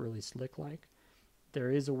pull it off really slick like. There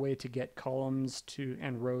is a way to get columns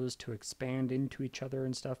and rows to expand into each other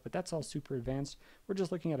and stuff, but that's all super advanced. We're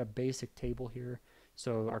just looking at a basic table here.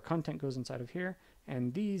 So our content goes inside of here,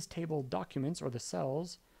 and these table documents, or the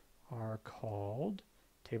cells, are called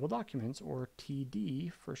table documents, or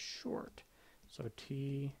TD for short. So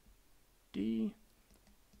TD,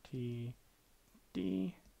 TD,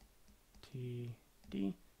 TD,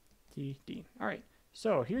 TD. All right,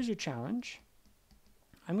 so here's your challenge.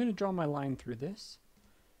 I'm going to draw my line through this,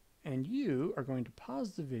 and you are going to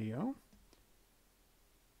pause the video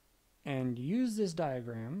and use this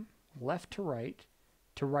diagram, left to right,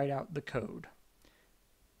 to write out the code.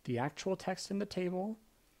 The actual text in the table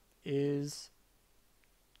is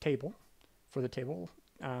table for the table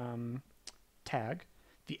tag.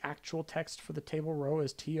 The actual text for the table row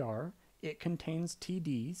is TR. It contains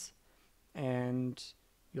TDs, and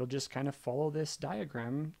you'll just kind of follow this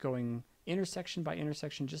diagram going intersection by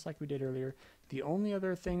intersection, just like we did earlier. The only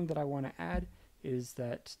other thing that I want to add is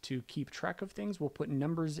that to keep track of things, we'll put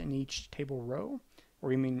numbers in each table row,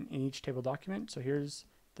 or you mean in each table document. So here's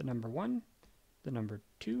the number 1, the number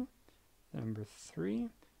 2, the number 3,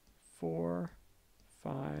 4,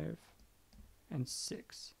 5, and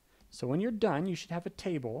 6. So when you're done, you should have a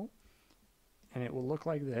table, and it will look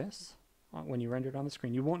like this. When you render it on the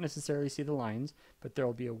screen, you won't necessarily see the lines, but there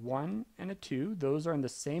will be a 1 and a 2. Those are in the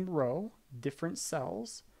same row, different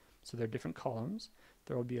cells, so they're different columns.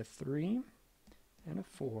 There will be a 3 and a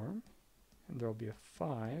 4, and there will be a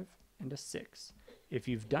 5 and a 6. If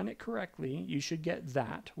you've done it correctly, you should get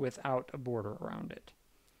that without a border around it.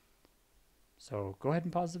 So go ahead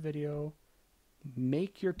and pause the video.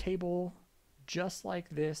 Make your table just like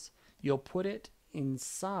this. You'll put it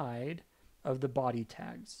inside of the body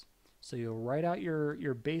tags. So you'll write out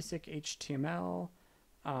your basic HTML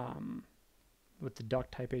with the doc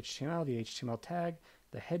type HTML, the HTML tag,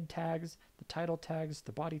 the head tags, the title tags,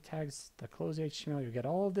 the body tags, the close HTML. You'll get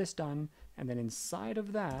all of this done, and then inside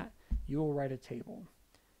of that, you will write a table.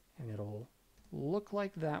 And it'll look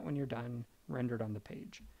like that when you're done, rendered on the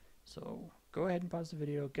page. So go ahead and pause the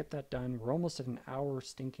video, get that done. We're almost at an hour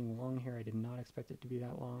stinking long here. I did not expect it to be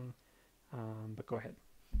that long, but go ahead.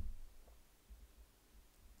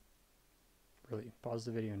 Really, pause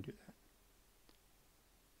the video and do that.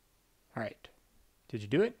 All right, did you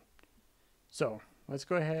do it? So let's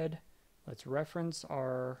go ahead. Let's reference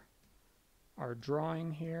our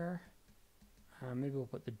drawing here. Maybe we'll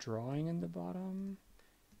put the drawing in the bottom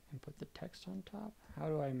and put the text on top. How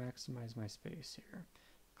do I maximize my space here?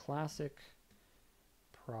 Classic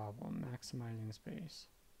problem, maximizing space.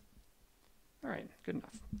 All right, good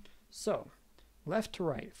enough. So left to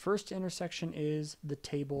right, first intersection is the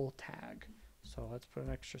table tag. So let's put an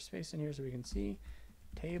extra space in here so we can see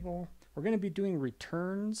table. We're going to be doing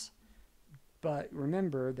returns, but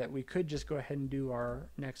remember that we could just go ahead and do our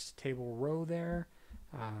next table row there,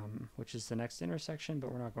 which is the next intersection,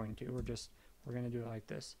 but we're not going to. We're going to do it like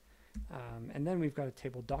this. And then we've got a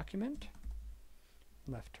table document.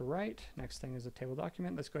 left to right. Next thing is a table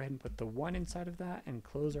document. Let's go ahead and put the 1 inside of that and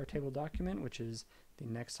close our table document, which is the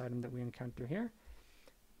next item that we encounter here.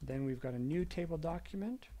 Then we've got a new table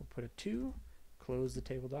document. We'll put a 2, close the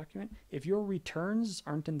table document. If your returns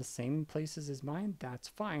aren't in the same places as mine, that's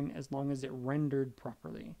fine as long as it rendered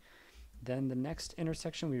properly. Then the next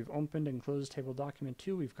intersection, we've opened and closed table document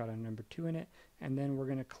 2. We've got a number 2 in it, and then we're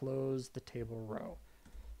going to close the table row.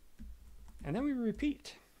 And then we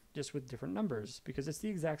repeat, just with different numbers, because it's the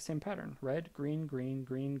exact same pattern. Red, green, green,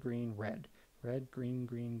 green, green, red. Red, green,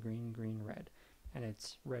 green, green, green, red. And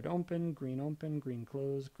it's red open, green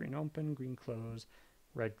close, green open, green close,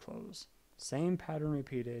 red close. Same pattern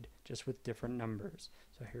repeated, just with different numbers.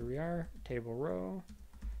 So here we are, table row,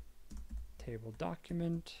 table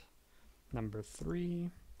document, number 3,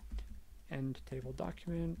 end table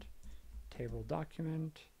document,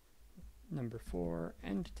 number 4,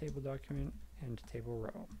 end table document, end table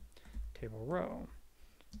row, table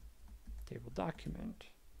document,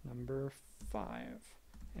 number 5,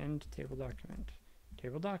 end table document,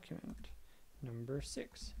 number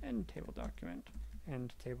 6, end table document,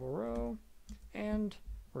 end table row, and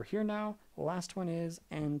we're here now. The last one is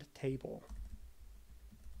end table.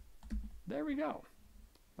 There we go.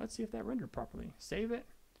 Let's see if that rendered properly. Save it,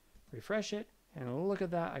 refresh it, and look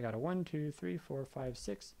at that. I got a 1, 2, 3, 4, 5,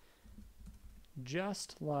 6.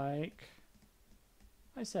 Just like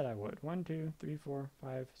I said I would. 1, 2, 3, 4,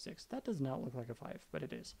 5, 6. That does not look like a 5, but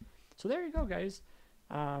it is. So there you go, guys.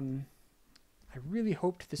 I really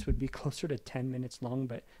hoped this would be closer to 10 minutes long,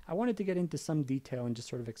 but I wanted to get into some detail and just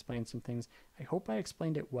sort of explain some things. I hope I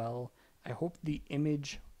explained it well. I hope the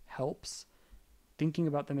image helps. Thinking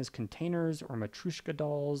about them as containers or Matryoshka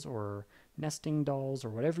dolls or nesting dolls or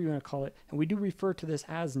whatever you want to call it. And we do refer to this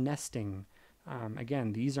as nesting.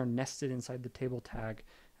 Again, these are nested inside the table tag.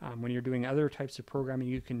 When you're doing other types of programming,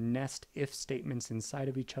 you can nest if statements inside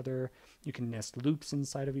of each other. You can nest loops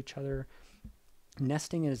inside of each other.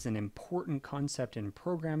 Nesting is an important concept in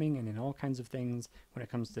programming and in all kinds of things when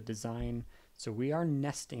it comes to design. So we are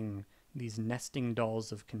nesting these nesting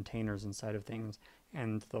dolls of containers inside of things.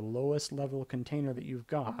 And the lowest level container that you've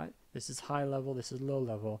got, this is high level, this is low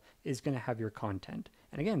level, is going to have your content.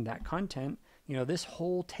 And again, that content, you know, this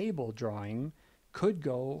whole table drawing could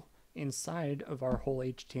go inside of our whole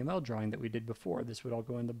HTML drawing that we did before. This would all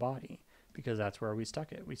go in the body because that's where we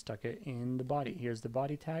stuck it. We stuck it in the body. Here's the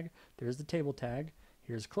body tag. There's the table tag.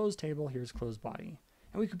 Here's closed table. Here's closed body.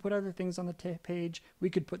 And we could put other things on the page. We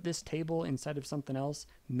could put this table inside of something else,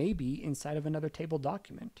 maybe inside of another table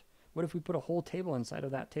document. What if we put a whole table inside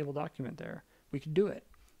of that table document there? We could do it.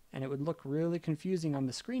 And it would look really confusing on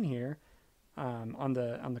the screen here, on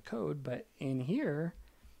the code, but in here,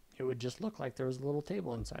 it would just look like there was a little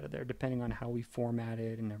table inside of there, depending on how we format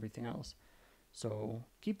it and everything else. So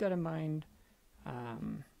keep that in mind.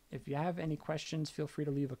 If you have any questions, feel free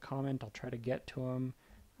to leave a comment. I'll try to get to them.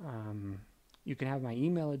 You can have my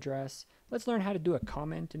email address. Let's learn how to do a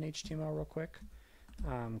comment in HTML real quick.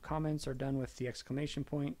 Comments are done with the exclamation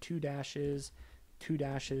point, 2 dashes,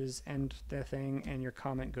 and the thing, and your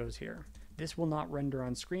comment goes here. This will not render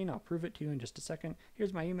on screen. I'll prove it to you in just a second.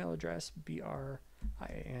 Here's my email address,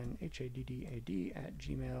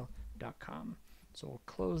 brianhaddad@gmail.com. So we'll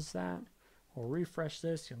close that. We'll refresh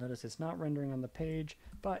this. You'll notice it's not rendering on the page,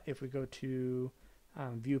 but if we go to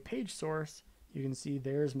view page source, you can see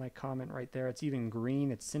there's my comment right there. It's even green.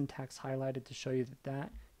 It's syntax highlighted to show you that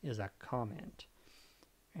that is a comment.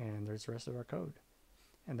 And there's the rest of our code.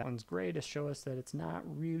 And that one's gray to show us that it's not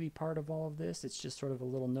really part of all of this. It's just sort of a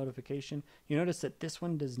little notification. You notice that this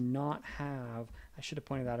one does not have, I should have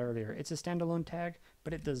pointed that earlier. It's a standalone tag,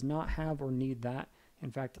 but it does not have or need that.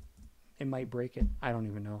 In fact, it might break it. I don't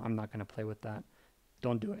even know. I'm not going to play with that.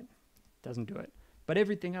 Don't do it. Doesn't do it. But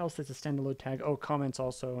everything else that's a standalone tag, oh, comments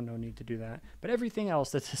also, no need to do that. But everything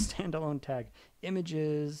else that's a standalone tag,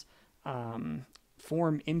 images,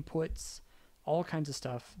 form inputs, all kinds of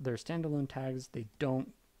stuff, they're standalone tags. They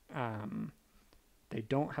don't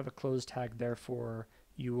have a closed tag, therefore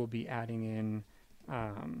you will be adding in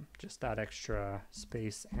just that extra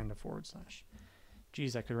space and a /.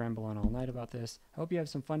 Geez, I could ramble on all night about this. I hope you have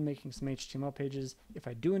some fun making some HTML pages. If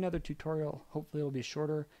I do another tutorial, hopefully it'll be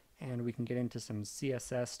shorter and we can get into some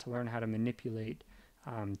CSS to learn how to manipulate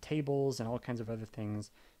tables and all kinds of other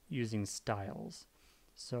things using styles.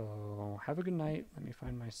 So have a good night. Let me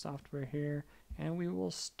find my software here and we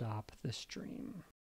will stop the stream.